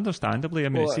about it, and understandably. I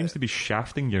mean, it seems to be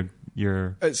shafting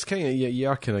your. It's kind of you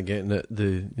are kind of getting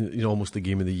it almost the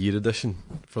Game of the Year edition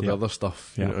for the other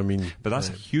stuff. You know what I mean? But that's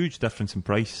a huge difference in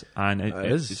price, and it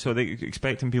is. So they're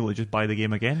expecting people to just buy the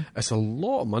game again. It's a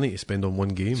lot of money to spend on one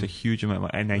game. It's a huge amount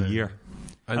of money in a year.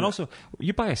 And also,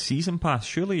 you buy a season pass.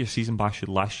 Surely your season pass should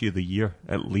last you the year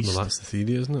at least. Well, that's the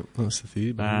theory, isn't it? That's the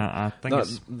theory. I think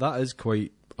that is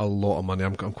quite a lot of money.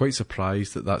 I'm quite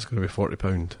surprised that that's going to be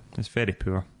 £40. It's very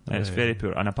poor. It's very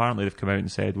poor, and apparently they've come out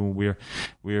and said, "Well,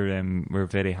 we're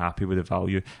very happy with the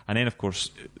value." And then, of course,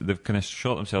 they've kind of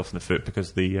shot themselves in the foot,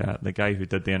 because the guy who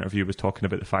did the interview was talking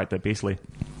about the fact that basically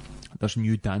there's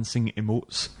new dancing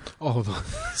emotes. Oh,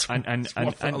 and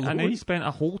he spent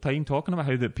a whole time talking about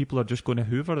how that people are just going to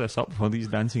hoover this up for these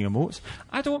dancing emotes.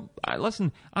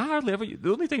 Listen, I hardly ever...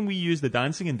 The only time we use the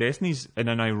dancing in Destiny's in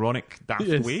an ironic, daft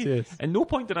way. Yes. At no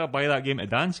point did I buy that game to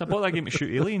dance. I bought that game to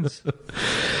shoot aliens.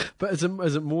 But is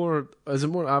it more?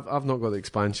 I've not got the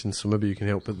expansion, so maybe you can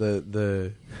help. But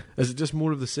is it just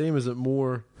more of the same? Is it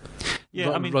more?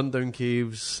 Yeah, run down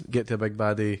caves, get to a big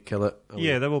baddie, kill it.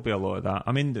 Yeah, there will be a lot of that.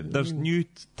 I mean, there's new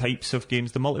types of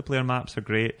games. The multiplayer maps are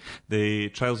great. The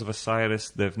Trials of Osiris,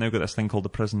 they've now got this thing called the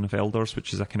Prison of Elders,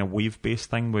 which is a kind of wave-based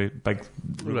thing with big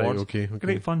rewards. Right, okay.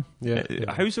 Great fun.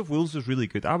 Yeah, House of Wolves is really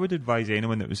good. I would advise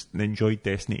anyone that enjoyed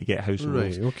Destiny to get House of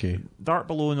Wolves. Right, okay. Dark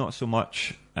Below, not so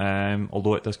much.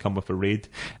 Although it does come with a raid,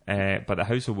 but the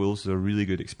House of Wolves is a really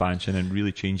good expansion and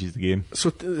really changes the game. So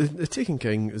the Taken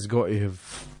King has got to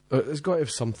have... it's got to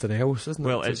have something else, isn't it?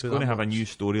 Well, it's going to have a new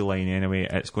storyline anyway.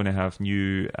 It's going to have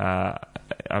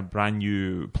a brand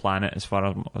new planet, as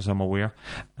far as I'm aware.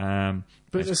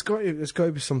 But it's got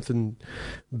to be something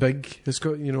big. It's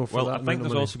got, I think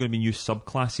there's also going to be new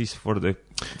subclasses for the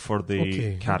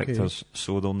characters. Okay.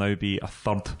 So there'll now be a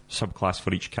third subclass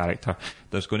for each character.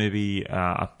 There's going to be,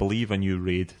 I believe, a new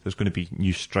raid. There's going to be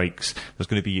new strikes. There's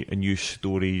going to be a new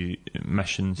story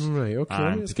missions. Right. Okay.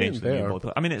 And it's getting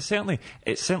better. I mean, it certainly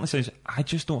sounds. I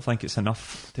just don't think it's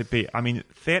enough to be. I mean,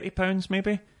 £30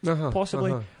 maybe,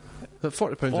 possibly.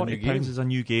 £40 a new game. £40 is a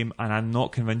new game, and I'm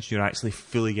not convinced you're actually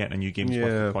fully getting a new game's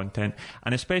worth of content.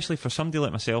 And especially for somebody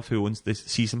like myself who owns the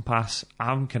season pass,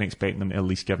 I'm kind of expecting them to at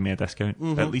least give me a discount.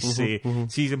 At least say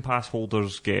season pass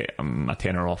holders get a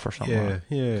tenner off or something.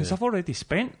 Yeah. Because I've already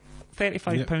spent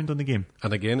 £35 on the game.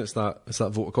 And again, it's that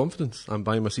vote of confidence. I'm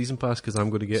buying my season pass because I'm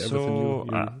going to get everything you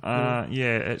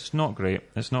yeah, it's not great.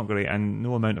 It's not great, and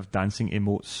no amount of dancing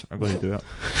emotes are going to do it.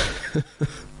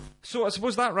 So I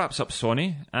suppose that wraps up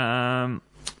Sony. I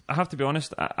have to be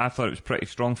honest, I thought it was pretty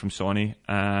strong from Sony.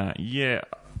 Yeah,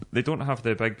 they don't have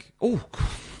the big... Oh!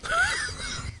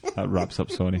 That wraps up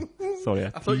Sony. Sorry, I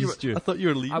thought you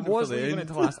were leaving it for the end. It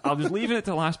to last. I was leaving it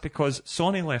to last because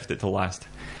Sony left it to last.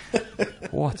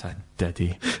 What a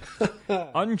ditty.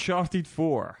 Uncharted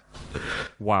 4.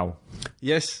 Wow.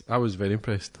 Yes, I was very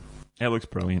impressed. It looks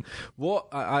brilliant. What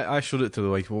I showed it to the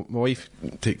wife. My wife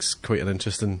takes quite an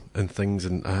interest in things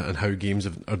and how games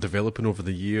are developing over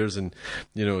the years, and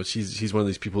she's one of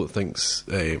these people that thinks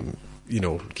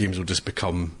games will just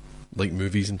become like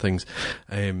movies and things.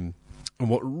 And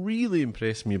what really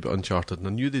impressed me about Uncharted, and I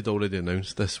knew they'd already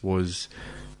announced this, was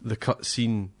the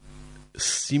cutscene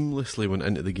seamlessly went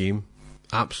into the game,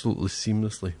 absolutely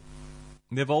seamlessly.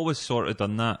 They've always sort of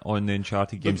done that on the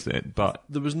Uncharted games, but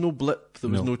there was no blip, there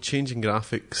was no change in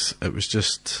graphics, it was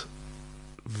just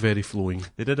very flowing.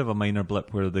 They did have a minor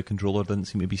blip where the controller didn't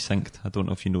seem to be synced. I don't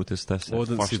know if you noticed this. I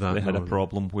didn't see that. They had a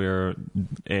problem where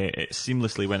it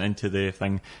seamlessly went into the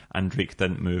thing and Drake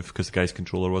didn't move because the guy's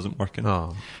controller wasn't working.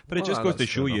 Oh. But it just goes to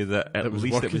show you that at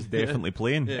least it was definitely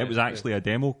playing. Yeah, it was actually a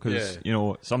demo because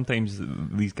sometimes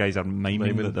these guys are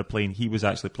miming that they're playing. He was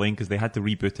actually playing because they had to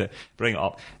reboot it, bring it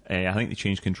up. I think they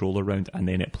changed controller around and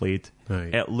then it played.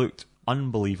 Right. It looked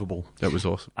unbelievable. It was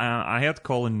awesome. I heard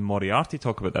Colin Moriarty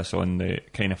talk about this on the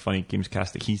Kind of Funny Games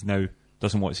cast, that he's now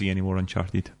doesn't want to see any more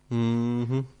Uncharted.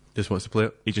 Mm-hmm. Just wants to play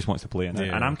it. He just wants to play it now.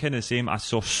 Yeah. And I'm kind of the same. I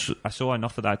saw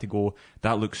enough of that to go,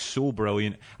 that looks so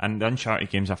brilliant. And the Uncharted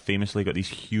games have famously got these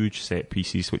huge set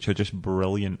pieces which are just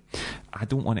brilliant. I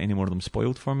don't want any more of them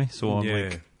spoiled for me, so I'm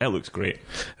like, it looks great.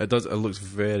 It does. It looks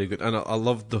very good. And I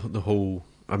love the whole...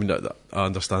 I mean, I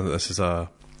understand that this is a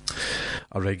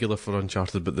regular for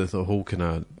Uncharted, but the whole kind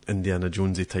of Indiana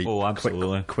Jonesy type,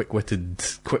 quick-witted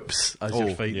quips as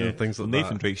you're fighting and things like that.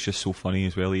 Nathan Drake's just so funny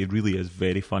as well. He really is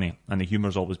very funny, and the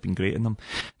humour's always been great in them.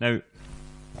 Now,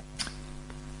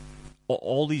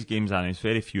 all these games,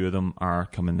 very few of them are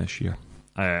coming this year.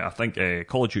 I think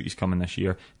Call of Duty's coming this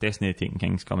year, Destiny Taken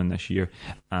King's coming this year,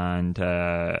 and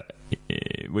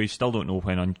we still don't know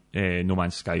when No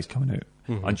Man's Sky's coming out.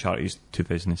 Mm-hmm. Uncharted's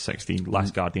 2016.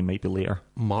 Last Guardian might be later.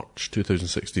 March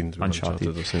 2016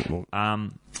 Uncharted.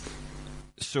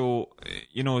 So,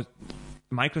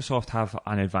 Microsoft have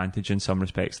an advantage in some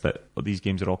respects that these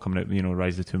games are all coming out,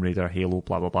 Rise of the Tomb Raider, Halo,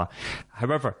 blah, blah, blah.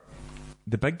 However,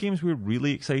 the big games we're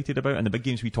really excited about, and the big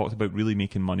games we talked about really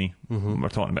making money, we're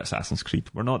talking about Assassin's Creed.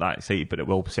 We're not that excited, but it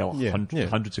will sell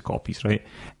hundreds of copies, right?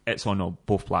 It's on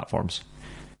both platforms.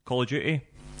 Call of Duty,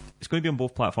 it's going to be on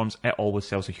both platforms. It always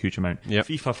sells a huge amount. Yep.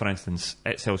 FIFA, for instance,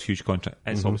 it sells huge content.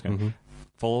 It's always going to.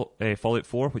 Fallout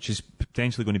 4, which is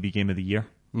potentially going to be Game of the Year.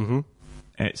 Mm-hmm.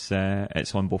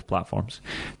 It's on both platforms.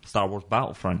 Star Wars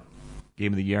Battlefront,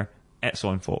 Game of the Year. It's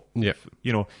on both. Yeah.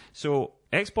 So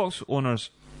Xbox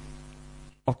owners,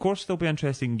 of course, they'll be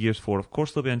interested in Gears 4. Of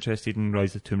course, they'll be interested in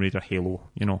Rise of the Tomb Raider, Halo.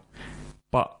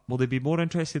 But will they be more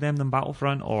interested in them than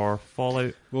Battlefront or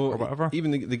Fallout or whatever?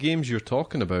 Even the games you're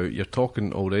talking about, you're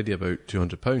talking already about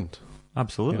 £200.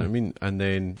 Absolutely. You know what I mean? And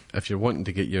then if you're wanting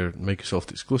to get your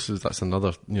Microsoft exclusives, that's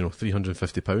another,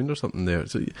 £350 or something there.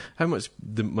 So how much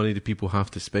money do people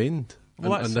have to spend in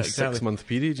this 6-month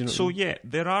period? So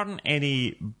there aren't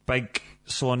any big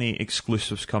Sony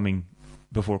exclusives coming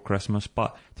before Christmas,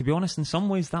 but to be honest, in some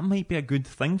ways that might be a good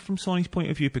thing from Sony's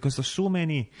point of view, because there's so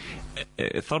many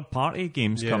third-party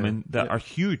games coming that are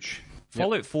huge.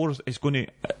 Fallout 4 is going to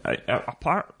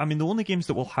the only games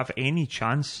that will have any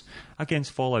chance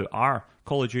against Fallout are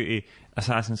Call of Duty,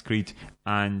 Assassin's Creed,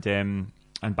 and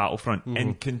Battlefront.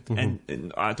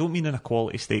 And I don't mean in a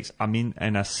quality stakes, I mean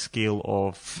in a scale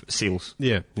of sales.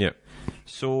 Yeah.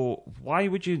 So why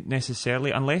would you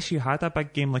necessarily, unless you had a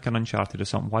big game like an Uncharted or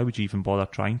something, why would you even bother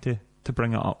trying to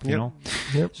bring it up, you know?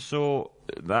 Yep. So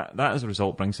that as a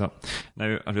result brings up.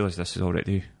 Now, I realise this has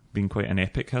already been quite an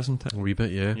epic, hasn't it? A wee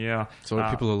bit, yeah. Yeah. So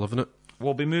people are loving it.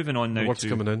 We'll be moving on now What's to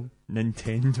coming in?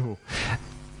 Nintendo.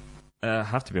 I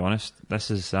have to be honest,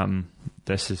 this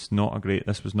was not a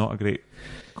great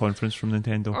conference from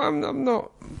Nintendo. I'm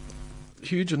not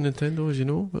huge on Nintendo, as you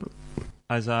know, but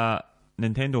as a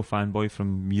Nintendo fanboy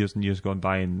from years and years gone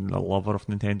by and a lover of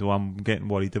Nintendo, I'm getting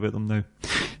worried about them now.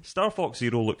 Star Fox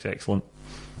Zero looks excellent.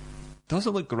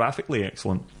 Doesn't look graphically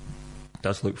excellent.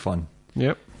 Does look fun.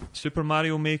 Yep. Super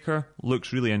Mario Maker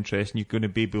looks really interesting. You're going to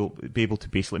be able to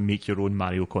basically make your own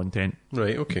Mario content.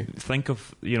 Right, okay. Think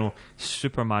of,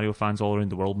 Super Mario fans all around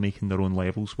the world making their own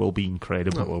levels. Will be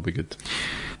incredible. That will be good.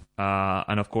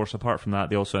 And of course, apart from that,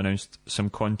 they also announced some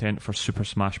content for Super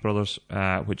Smash Brothers,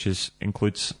 which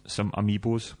includes some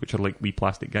amiibos, which are like wee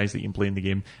plastic guys that you can play in the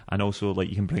game, and also like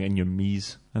you can bring in your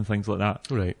Miis and things like that.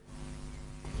 Right.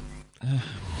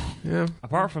 Yeah.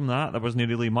 Apart from that, there wasn't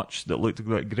really much that looked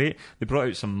great. They brought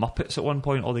out some Muppets at one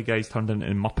point. All the guys turned into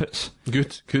Muppets.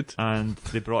 Good. And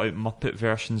they brought out Muppet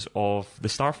versions of the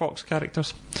Star Fox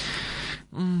characters.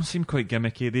 Seemed quite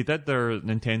gimmicky. They did their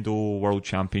Nintendo World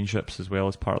Championships as well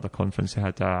as part of the conference. They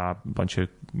had a bunch of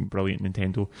brilliant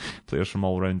Nintendo players from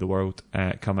all around the world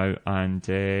come out and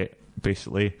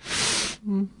basically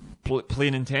play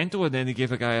Nintendo, and then they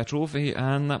gave a guy a trophy,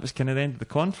 and that was kind of the end of the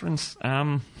conference.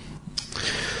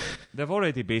 They've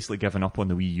already basically given up on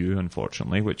the Wii U,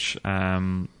 unfortunately, which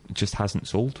just hasn't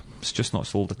sold. It's just not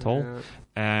sold at all,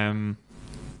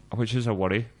 which is a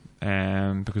worry.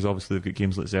 Because obviously they've got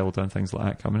games like Zelda and things like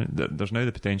that coming. There's now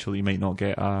the potential you might not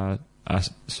get a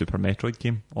Super Metroid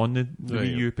game on the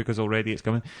Wii U, because already it's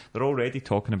coming. They're already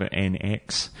talking about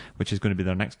NX, which is going to be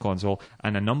their next console,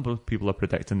 and a number of people are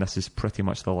predicting this is pretty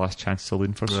much the last chance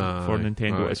saloon for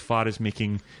Nintendo as far as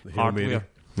making hardware.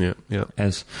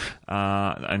 Is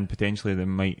and potentially they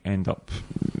might end up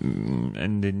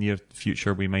in the near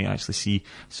future. We might actually see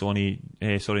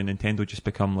Nintendo just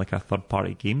become like a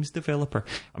third-party games developer.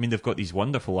 I mean, they've got these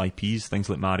wonderful IPs, things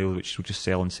like Mario, which will just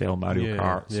sell and sell. Mario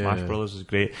Kart, Smash Brothers is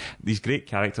great. These great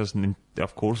characters, and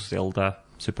of course Zelda,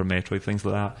 Super Metroid, things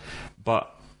like that.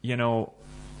 But you know,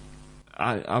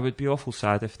 I would be awful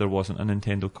sad if there wasn't a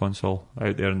Nintendo console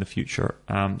out there in the future.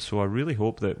 So I really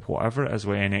hope that whatever it is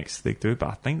with NX they do, but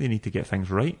I think they need to get things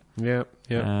right. Yeah.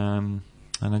 And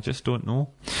I just don't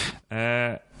know.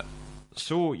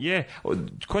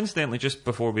 Coincidentally, just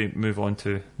before we move on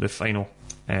to the final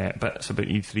bits about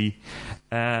E3,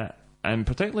 and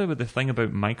particularly with the thing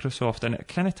about Microsoft, and it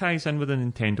kind of ties in with the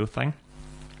Nintendo thing.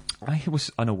 I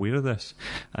was unaware of this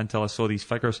until I saw these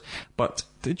figures. But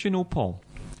did you know, Paul?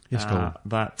 Yes,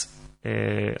 that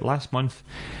last month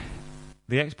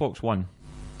the Xbox One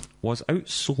was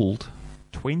outsold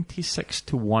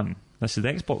 26-1. This is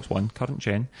the Xbox One, current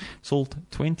gen, sold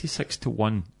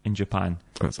 26-1 in Japan.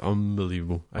 That's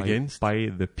unbelievable. By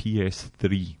the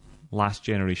PS3, last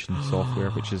generation software,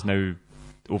 which is now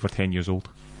over 10 years old.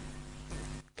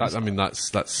 That's 100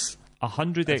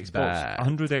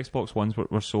 Xbox Ones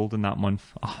were sold in that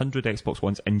month. 100 Xbox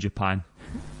Ones in Japan.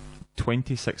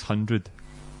 2,600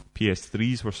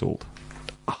 PS3s were sold.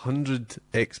 100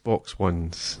 Xbox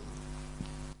Ones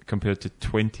compared to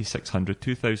 2,600.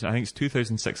 2,000. I think it's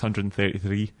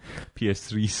 2,633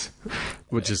 PS3s,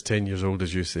 which is 10 years old,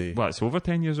 as you say. Well, it's over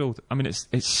 10 years old. I mean, it's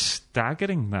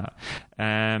staggering that.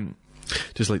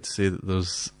 Just like to say that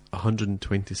there's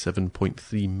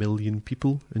 127.3 million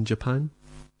people in Japan.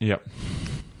 Yep.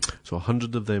 So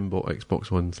 100 of them bought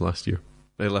Xbox Ones last month.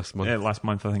 Last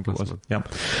month, I think it was. Yep.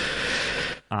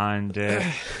 And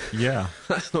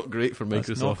that's not great for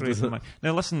Microsoft. Is it?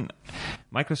 Now listen,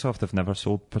 Microsoft have never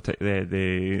sold the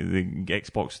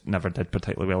Xbox never did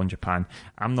particularly well in Japan.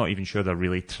 I'm not even sure they're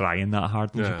really trying that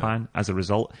hard in Japan as a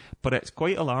result. But it's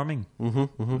quite alarming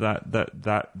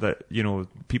that you know,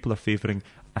 people are favouring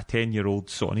a 10-year-old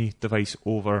Sony device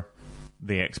over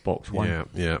the Xbox One.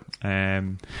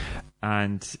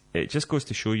 And it just goes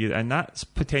to show you, and that's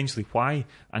potentially why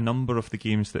a number of the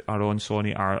games that are on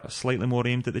Sony are slightly more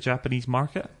aimed at the Japanese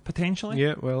market, potentially.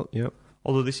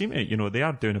 Although they seem to, you know, they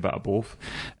are doing a bit of both.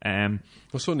 Well,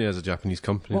 Sony is a Japanese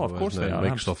company. Well, of course they are.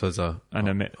 Microsoft is an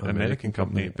American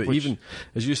company. But even,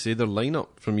 as you say, their lineup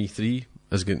from E3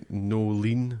 has got no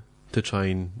lean to try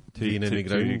and gain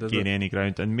any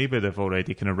ground. And maybe they've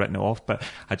already kind of written it off. But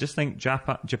I just think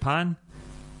Japan,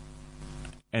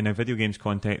 in a video games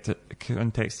context,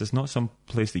 is not some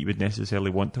place that you would necessarily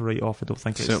want to write off. I don't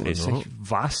think it's a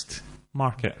vast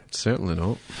market. Certainly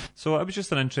not. So it was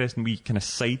just an interesting wee kind of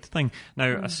side thing.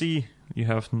 Now, I see you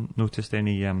haven't noticed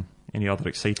any other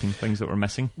exciting things that were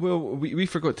missing. Well, we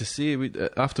forgot to say,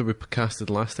 after we casted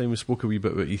last time, we spoke a wee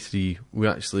bit about E3, we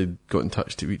actually got in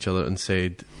touch to each other and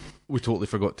said, we totally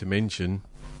forgot to mention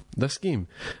this game.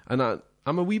 And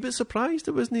I'm a wee bit surprised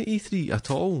it wasn't at E3 at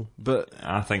all, but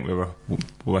I think we were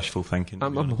wishful thinking.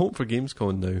 I'm hoping for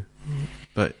Gamescom now,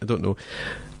 but I don't know.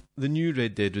 The new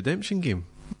Red Dead Redemption game,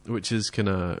 which is kind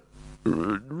of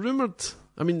rumoured.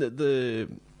 I mean,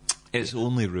 it's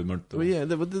only rumoured, though. Well, yeah,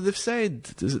 they've said.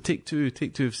 Does it Take-Two?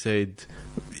 Take-Two have said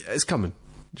it's coming.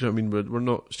 Do you know what I mean? We're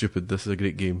not stupid. This is a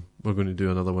great game. We're going to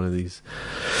do another one of these.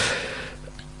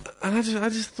 And I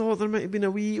just thought there might have been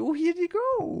a wee, here you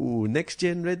go, next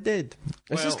gen Red Dead.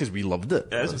 It's just because we loved it.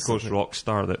 It is, of course,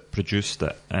 Rockstar that produced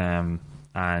it. Well,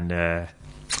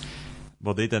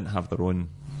 they didn't have their own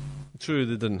True,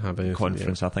 they didn't have anything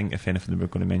conference. yet. I think if anything, they were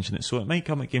going to mention it. So it might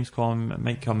come at Gamescom. It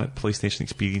might come at PlayStation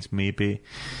Experience, maybe.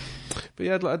 But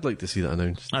yeah, I'd like to see that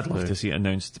announced. I'd love to see it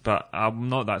announced, but I'm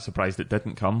not that surprised it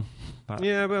didn't come. But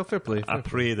yeah, well, fair play. I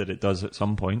pray that it does at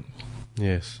some point.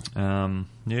 Yes.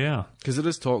 Yeah. Because there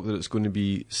is talk that it's going to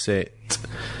be set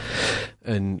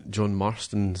in John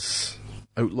Marston's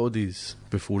Outlaw days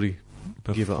before he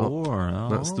gave it up. Oh.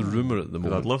 That's the rumour at the But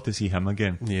moment. I'd love to see him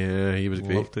again. Yeah, he was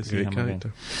great. Love to see great him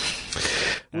character.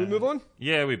 Will we move on?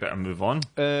 Yeah, we better move on.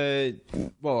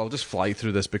 Well, I'll just fly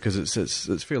through this because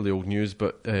it's fairly old news,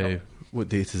 but what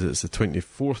date is it? It's the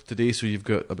 24th today, so you've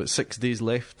got about 6 days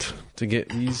left to get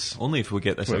these. Only if we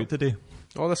get this out today.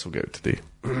 Oh, this will get out today.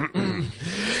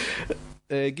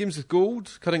 Games with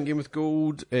Gold, current Game with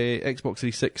Gold, Xbox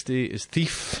 360 is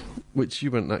Thief, which you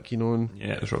weren't that keen on.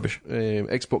 Yeah, it was rubbish.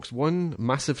 Xbox One,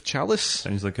 Massive Chalice.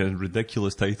 Sounds like a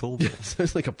ridiculous title.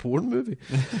 Sounds like a porn movie.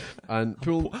 And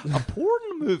Pool... A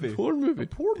porn movie? Porn movie.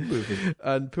 Porn movie.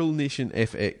 And Pool Nation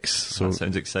FX. So That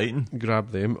sounds exciting.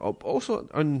 grab them. Also,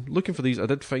 on looking for these, I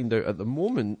did find out at the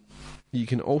moment you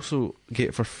can also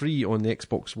get for free on the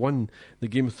Xbox One the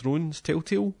Game of Thrones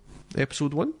Telltale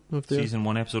Episode 1 of their Season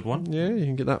 1, Episode 1. Yeah, you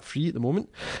can get that free at the moment.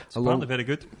 It's apparently very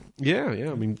good. Yeah,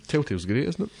 I mean, Telltale's great,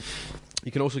 isn't it?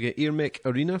 You can also get Air Mech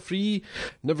Arena free,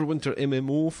 Neverwinter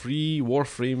MMO free,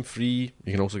 Warframe free.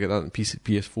 You can also get that on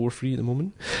PS4 free at the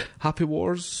moment. Happy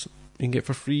Wars you can get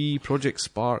for free, Project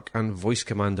Spark and Voice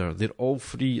Commander. They're all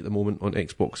free at the moment on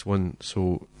Xbox One,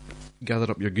 so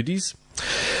gather up your goodies.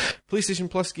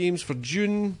 PlayStation Plus games for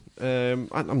June.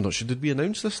 I'm not sure, did we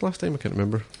announce this last time? I can't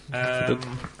remember. I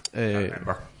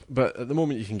remember. But at the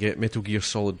moment you can get Metal Gear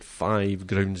Solid 5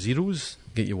 Ground Zeroes,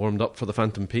 get you warmed up for the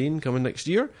Phantom Pain coming next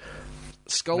year.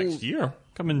 Skull... Next year?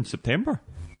 Coming in September.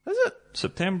 Is it?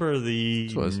 September the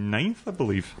So it is. 9th, I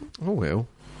believe. Oh well.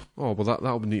 Oh well,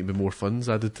 that'll need to be more funds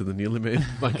added to the Nearly Men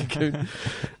bank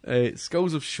account.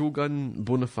 Skulls of Shogun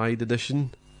Bonafide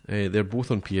Edition. They're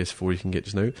both on PS4 you can get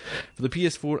just now. For the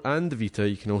PS4 and the Vita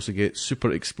you can also get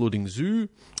Super Exploding Zoo.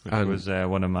 It was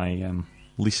one of my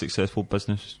least successful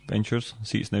business ventures.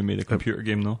 See, it's now made a computer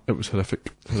game though. It was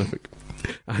horrific.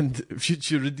 And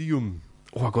Futuridium.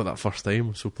 Oh, I got that first time.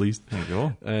 I'm so pleased. There you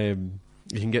go.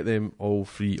 You can get them all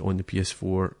free on the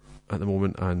PS4 at the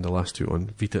moment, and the last two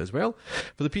on Vita as well.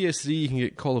 For the PS3 you can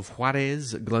get Call of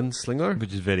Juarez Gunslinger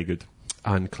Which is very good.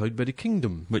 and Cloudberry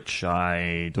Kingdom. Which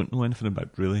I don't know anything about,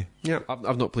 really. Yeah,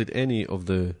 I've not played any of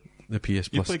the PS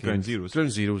Plus played games. Ground Zeroes? Ground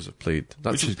Zeroes I've played.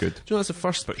 Which is good. Do you know that's the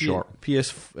first Bit short.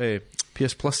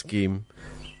 PS Plus game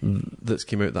that's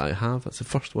came out that I have. That's the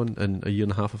first one in a year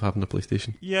and a half of having a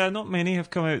PlayStation. Yeah, not many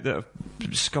have come out that have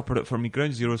scuppered it for me.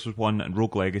 Ground Zeroes was one, and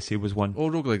Rogue Legacy was one. Oh,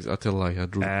 Roguelikes, I tell a lie, I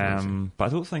had Rogue Legacy. But I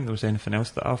don't think there was anything else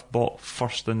that I've bought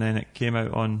first and then it came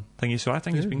out on thingy, so I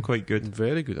think it's been quite good.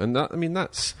 Very good. And that, I mean,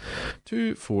 that's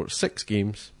 2, 4, 6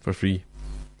 games for free.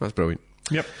 That's brilliant.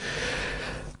 Yep.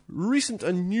 Recent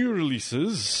and new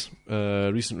releases.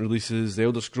 The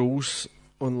Elder Scrolls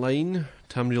Online,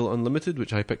 Tamriel Unlimited,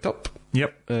 which I picked up.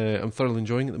 Yep. I'm thoroughly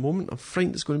enjoying it at the moment. I'm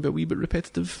frightened it's going to be a wee bit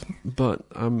repetitive, but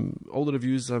all the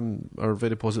reviews are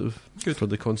very positive for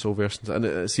the console versions, and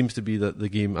it seems to be that the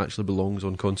game actually belongs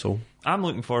on console. I'm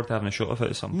looking forward to having a shot of it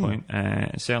at some point.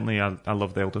 Certainly, I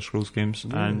love the Elder Scrolls games,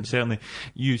 and certainly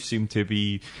you seem to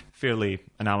be fairly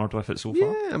enamoured with it so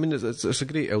far. Yeah, I mean, it's a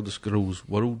great Elder Scrolls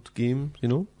world game, you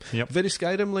know? Yep. Very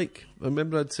Skyrim-like. I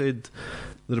remember I'd said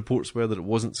the reports were that it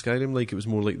wasn't Skyrim-like, it was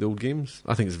more like the old games.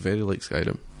 I think it's very like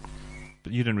Skyrim.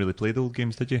 But you didn't really play the old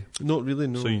games, did you? Not really,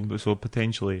 no. So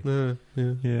potentially.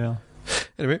 Yeah.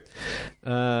 Anyway,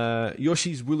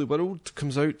 Yoshi's Woolly World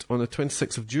comes out on the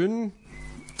 26th of June.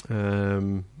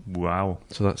 Wow.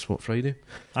 So that's what, Friday?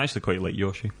 I actually quite like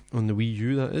Yoshi. On the Wii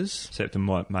U, that is. Except in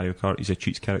Mario Kart, he's a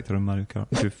cheats character in Mario Kart.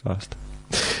 Too fast.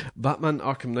 Batman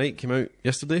Arkham Knight came out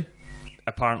yesterday.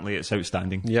 Apparently it's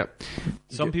outstanding. Yep.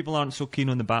 Some people aren't so keen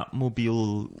on the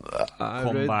Batmobile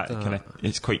combat.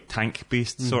 It's quite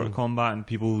tank-based sort of combat, and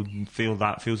people feel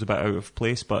that feels a bit out of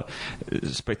place, but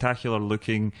it's spectacular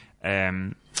looking.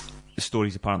 The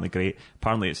story's apparently great.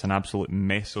 Apparently it's an absolute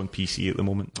mess on PC at the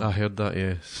moment. I heard that,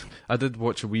 yes. I did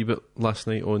watch a wee bit last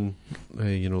night on,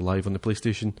 live on the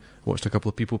PlayStation. Watched a couple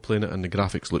of people playing it, and the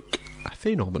graphics look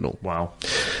phenomenal. Wow.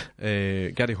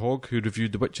 Garry Hogg, who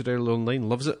reviewed The Witcher earlier online,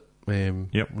 loves it.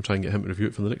 Yep. We'll try and get him to review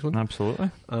it for the next one. Absolutely.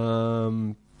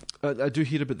 I do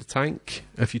hear about the tank.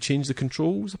 If you change the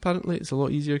controls, apparently it's a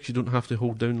lot easier because you don't have to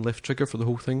hold down left trigger for the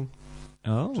whole thing.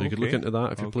 Oh, so you could look into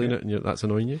that if you're playing it and that's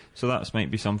annoying you. So that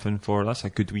might be something that's a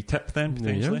good wee tip then,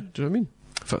 potentially. Yeah. Do you know what I mean?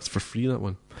 If that's for free, that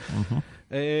one. Mm-hmm.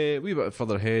 Wee bit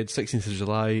further ahead, 16th of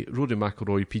July, Rory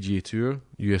McIlroy PGA Tour.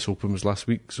 US Open was last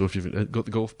week, so if you've got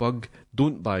the golf bug,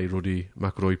 don't buy Rory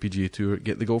McIlroy PGA Tour.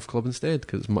 Get the golf club instead,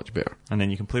 because it's much better. And then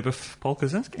you can play with Paul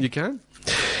Kaczynski. You can.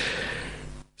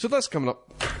 So that's coming up.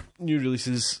 New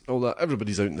releases, all that.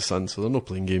 Everybody's out in the sun, so they're not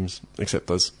playing games, except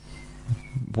us.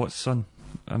 What sun?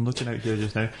 I'm looking out here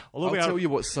just now. I'll tell you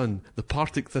what sun. The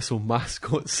Partick Thistle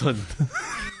mascot sun.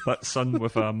 That son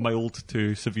with a mild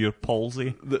to severe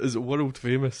palsy. That is world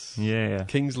famous. Yeah.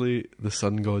 Kingsley, the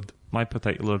sun god. My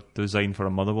particular design for a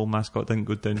Motherwell mascot didn't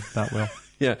go down that well.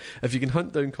 Yeah, if you can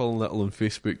hunt down Colin Little on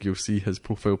Facebook, you'll see his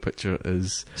profile picture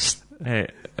is...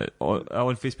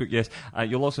 on Facebook, yes.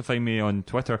 You'll also find me on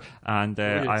Twitter, and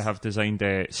yes. I have designed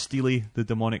Steely the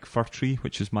Demonic Fir Tree,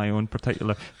 which is my own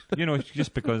particular...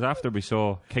 just because after we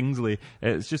saw Kingsley,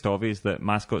 it's just obvious that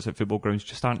mascots at football grounds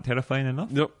just aren't terrifying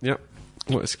enough. Yep.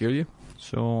 Want to scare you?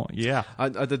 So, yeah. I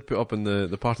did put up on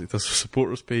the Partick Thistle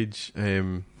supporters page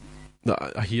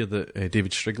that I hear that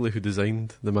David Strigley, who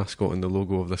designed the mascot and the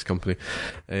logo of this company,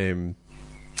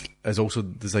 is also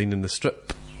designing the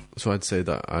strip. So I'd said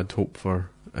that I'd hope for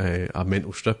a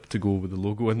mental strip to go with the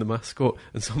logo and the mascot,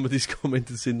 and somebody's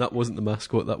commented saying that wasn't the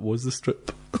mascot, that was the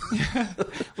strip.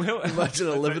 Well, imagine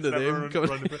 11 of them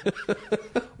coming.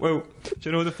 Well, do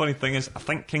you know the funny thing is, I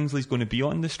think Kingsley's going to be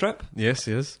on the strip. Yes,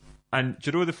 he is. And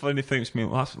do you know the funny thing that's made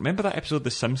me laugh? Remember that episode of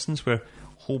The Simpsons where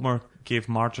Homer gave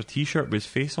Marge a t-shirt with his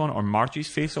face on it, or Margie's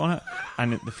face on it,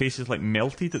 and the face is like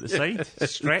melted at the side,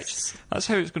 stretched? That's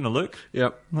how it's going to look.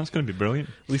 Yep. That's going to be brilliant.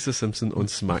 Lisa Simpson on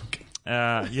Smack.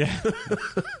 Yeah.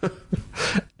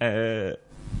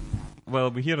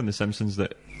 Well, we hear on The Simpsons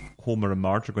that Homer and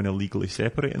Marge are going to legally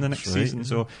separate in the next season,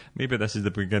 so maybe this is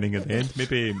the beginning of the end.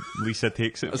 Maybe Lisa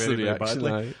takes it very, very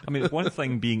badly. I mean, it's one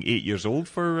thing being 8 years old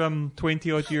for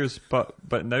 20 odd years, but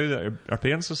now that her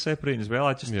parents are separating as well,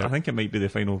 I think it might be the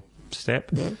final step.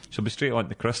 She'll be straight on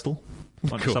the Crystal,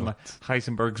 onto some of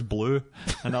Heisenberg's Blue,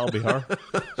 and that'll be her.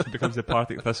 She becomes the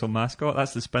Partick Thistle mascot.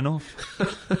 That's the spin-off.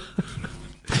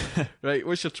 Right,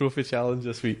 what's your trophy challenge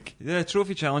this week? The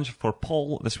trophy challenge for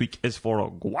Paul this week is for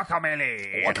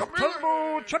Guacamole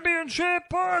Turbo Championship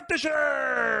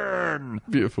Edition,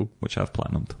 Beautiful. which I've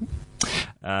platinumed.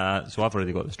 So I've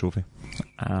already got this trophy.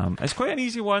 It's quite an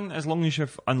easy one as long as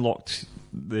you've unlocked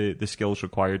the skills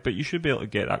required, but you should be able to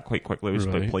get that quite quickly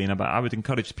just by playing a bit. I would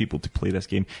encourage people to play this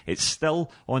game. It's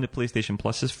still on the PlayStation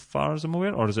Plus as far as I'm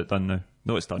aware, or is it done now?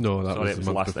 No, it's done. No, that Sorry, was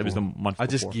the month it was the month I before.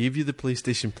 just gave you the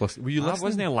PlayStation Plus. Were you listening?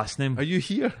 I wasn't listening. Are you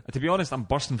here? To be honest, I'm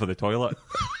bursting for the toilet.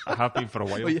 I have been for a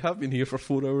while. Well, you have been here for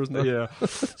 4 hours now. Yeah.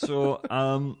 So,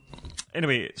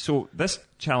 anyway, so this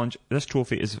challenge, this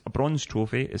trophy is a bronze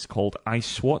trophy. It's called I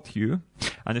Swat You.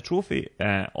 And the trophy,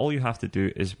 all you have to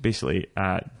do is basically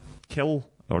kill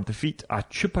or defeat a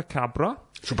chupacabra,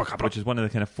 which is one of the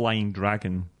kind of flying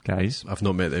dragon guys. I've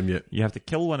not met them yet. You have to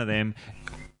kill one of them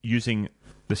using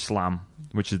the slam,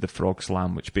 which is the frog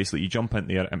slam, which basically you jump in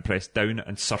there and press down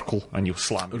and circle and you'll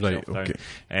slam yourself down.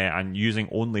 And using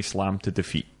only slam to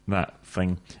defeat that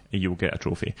thing, you'll get a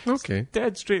trophy. Okay. It's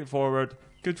dead straightforward,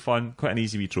 good fun, quite an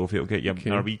easy wee trophy. It'll get you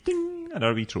a wee ding, and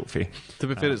a wee trophy. To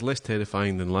be fair, it's less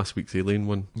terrifying than last week's Alien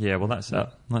one. Yeah, well, that's it.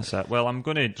 That's it. Well, I'm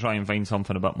going to try and find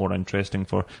something a bit more interesting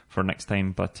for next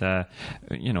time, but,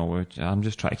 I'm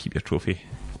just trying to keep your trophy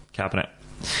cabinet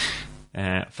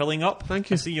filling up. Thank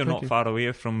you. I see you're not far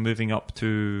away from moving up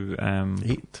to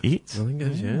 8. 8? I think it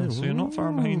is, yeah. So you're not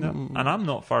far behind that. And I'm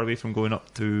not far away from going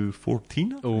up to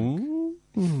 14.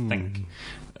 I think.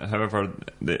 However,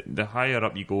 the higher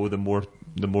up you go, the more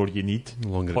you need. The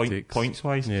longer it takes. Points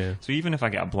wise. Yeah. So even if I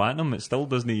get a platinum, it still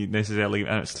doesn't necessarily,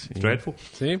 and it's dreadful.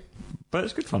 See? But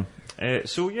it's good fun.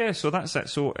 So that's it.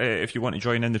 So if you want to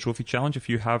join in the trophy challenge, if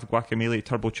you have Guacamole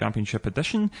Turbo Championship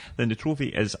Edition, then the trophy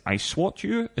is I Swat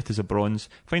You. It is a bronze.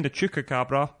 Find a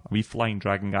chupacabra, a wee flying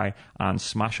dragon guy, and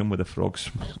smash him with a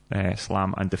frog's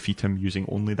slam and defeat him using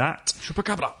only that.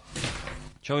 Chupacabra.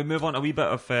 Shall we move on to a wee bit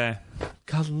of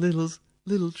Colin Little's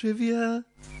little trivia?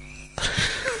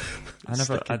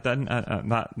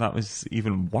 That was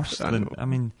even worse than, I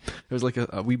mean... It was like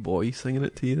a wee boy singing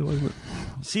it to you, wasn't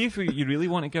it? See, if you really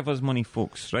want to give us money,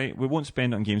 folks, right, we won't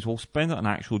spend it on games, we'll spend it on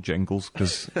actual jingles,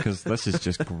 because this is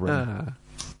just grim.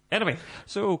 Anyway,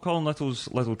 so Colin Little's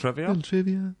little trivia. Little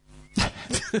trivia.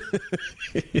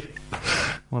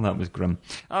 Well, that was grim.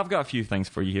 I've got a few things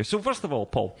for you here. So first of all,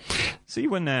 Paul, see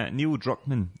when Neil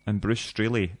Druckmann and Bruce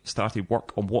Straley started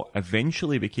work on what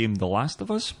eventually became The Last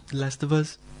of Us? Last of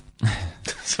Us.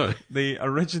 Sorry. They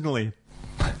originally...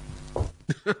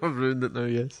 I've ruined it now,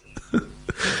 yes.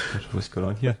 What's going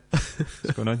on here?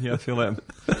 What's going on here? I feel like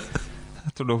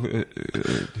don't know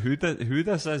who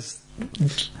this is.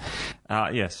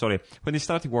 Yeah, sorry. When they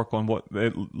started work on what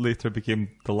later became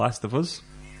The Last of Us,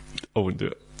 I wouldn't do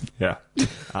it. Yeah.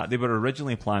 They were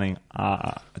originally planning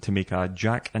to make a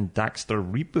Jack and Daxter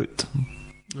reboot.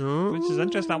 Oh. Which is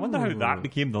interesting. I wonder how that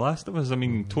became The Last of Us. I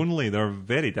mean, tonally, they're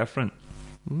very different.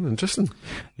 Interesting.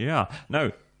 Yeah.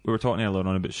 Now, we were talking earlier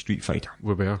on about Street Fighter.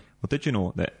 We were. Well, did you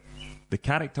know that the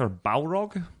character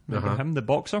Balrog, remember him, the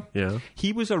boxer? Yeah.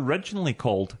 He was originally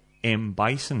called M.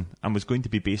 Bison and was going to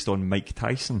be based on Mike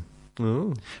Tyson.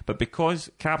 Oh. But because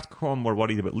Capcom were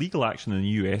worried about legal action in the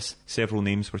US, several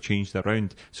names were changed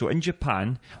around. So in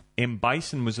Japan, M.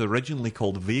 Bison was originally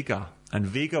called Vega, and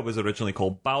Vega was originally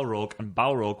called Balrog, and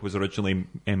Balrog was originally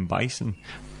M. Bison.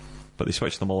 But they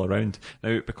switched them all around.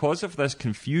 Now, because of this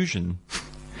confusion,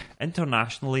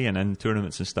 internationally and in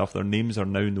tournaments and stuff, their names are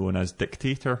now known as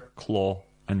Dictator, Claw,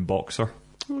 and Boxer.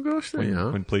 Oh gosh, there you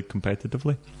are. When played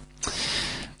competitively.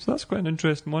 So that's quite an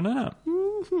interesting one, isn't it?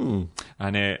 Mm-hmm.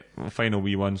 And final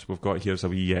wee ones we've got here is a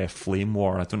wee Flame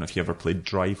War. I don't know if you ever played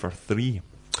Driver 3.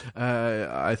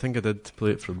 I think I did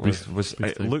play it for a brief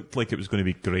It looked like it was going to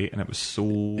be great, and it was so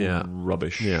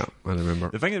rubbish. Yeah, I remember.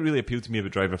 The thing that really appealed to me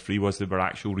about Driver 3 was they were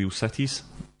actual real cities.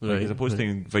 Like, as opposed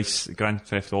to Grand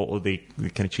Theft Auto, they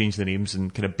kind of change the names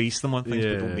and kind of base them on things,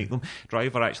 but don't make them.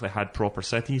 Driver actually had proper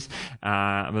cities,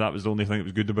 but that was the only thing that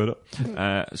was good about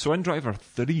it. So in Driver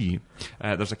 3,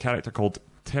 there's a character called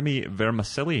Timmy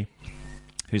Vermicelli,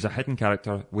 who's a hidden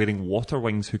character wearing water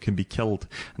wings who can be killed.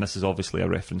 And this is obviously a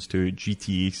reference to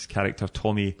GTA's character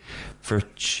Tommy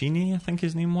Vercini, I think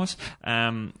his name was.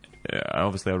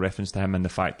 Obviously a reference to him and the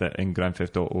fact that in Grand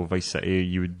Theft Auto Vice City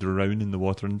you would drown in the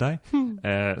water and die.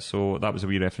 So that was a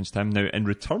wee reference to him. Now, in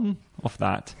return of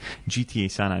that,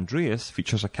 GTA San Andreas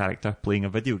features a character playing a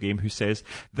video game who says,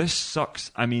 "This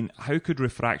sucks. I mean, how could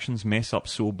refractions mess up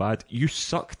so bad? You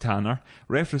suck, Tanner,"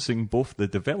 referencing both the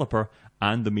developer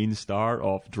and the main star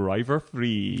of Driver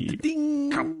 3.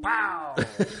 Ding! Kapow!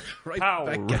 Right Pow!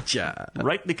 back at ya.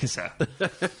 Right in the kisser.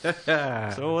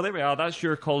 So there we are. That's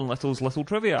your Colin Little's Little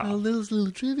Trivia.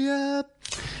 Little trivia.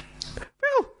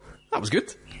 Well, that was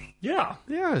good. Yeah.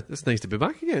 Yeah, it's nice to be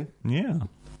back again. Yeah.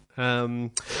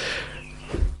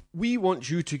 We want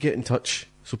you to get in touch,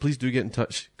 so please do get in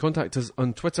touch. Contact us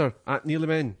on Twitter at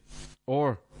Nearlymen,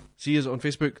 or see us on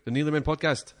Facebook, the Nearlymen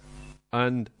Podcast,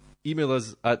 and email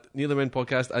us at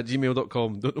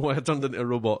nearlymenpodcast@gmail.com. Don't know why I turned into a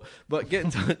robot, but get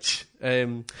in touch.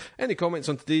 Any comments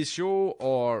on today's show,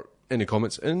 or any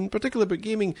comments in particular about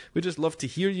gaming, we just love to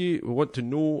hear you. We want to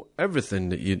know everything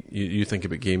that you think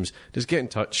about games. Just get in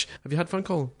touch. Have you had fun,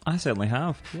 Colin? I certainly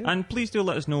have. Yeah. And please do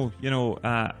let us know,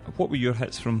 what were your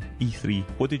hits from E3?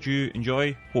 What did you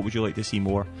enjoy? What would you like to see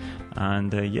more?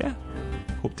 And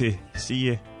hope to see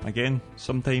you again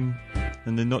sometime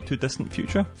in the not too distant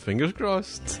future. Fingers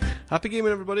crossed. Happy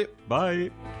gaming, everybody. Bye.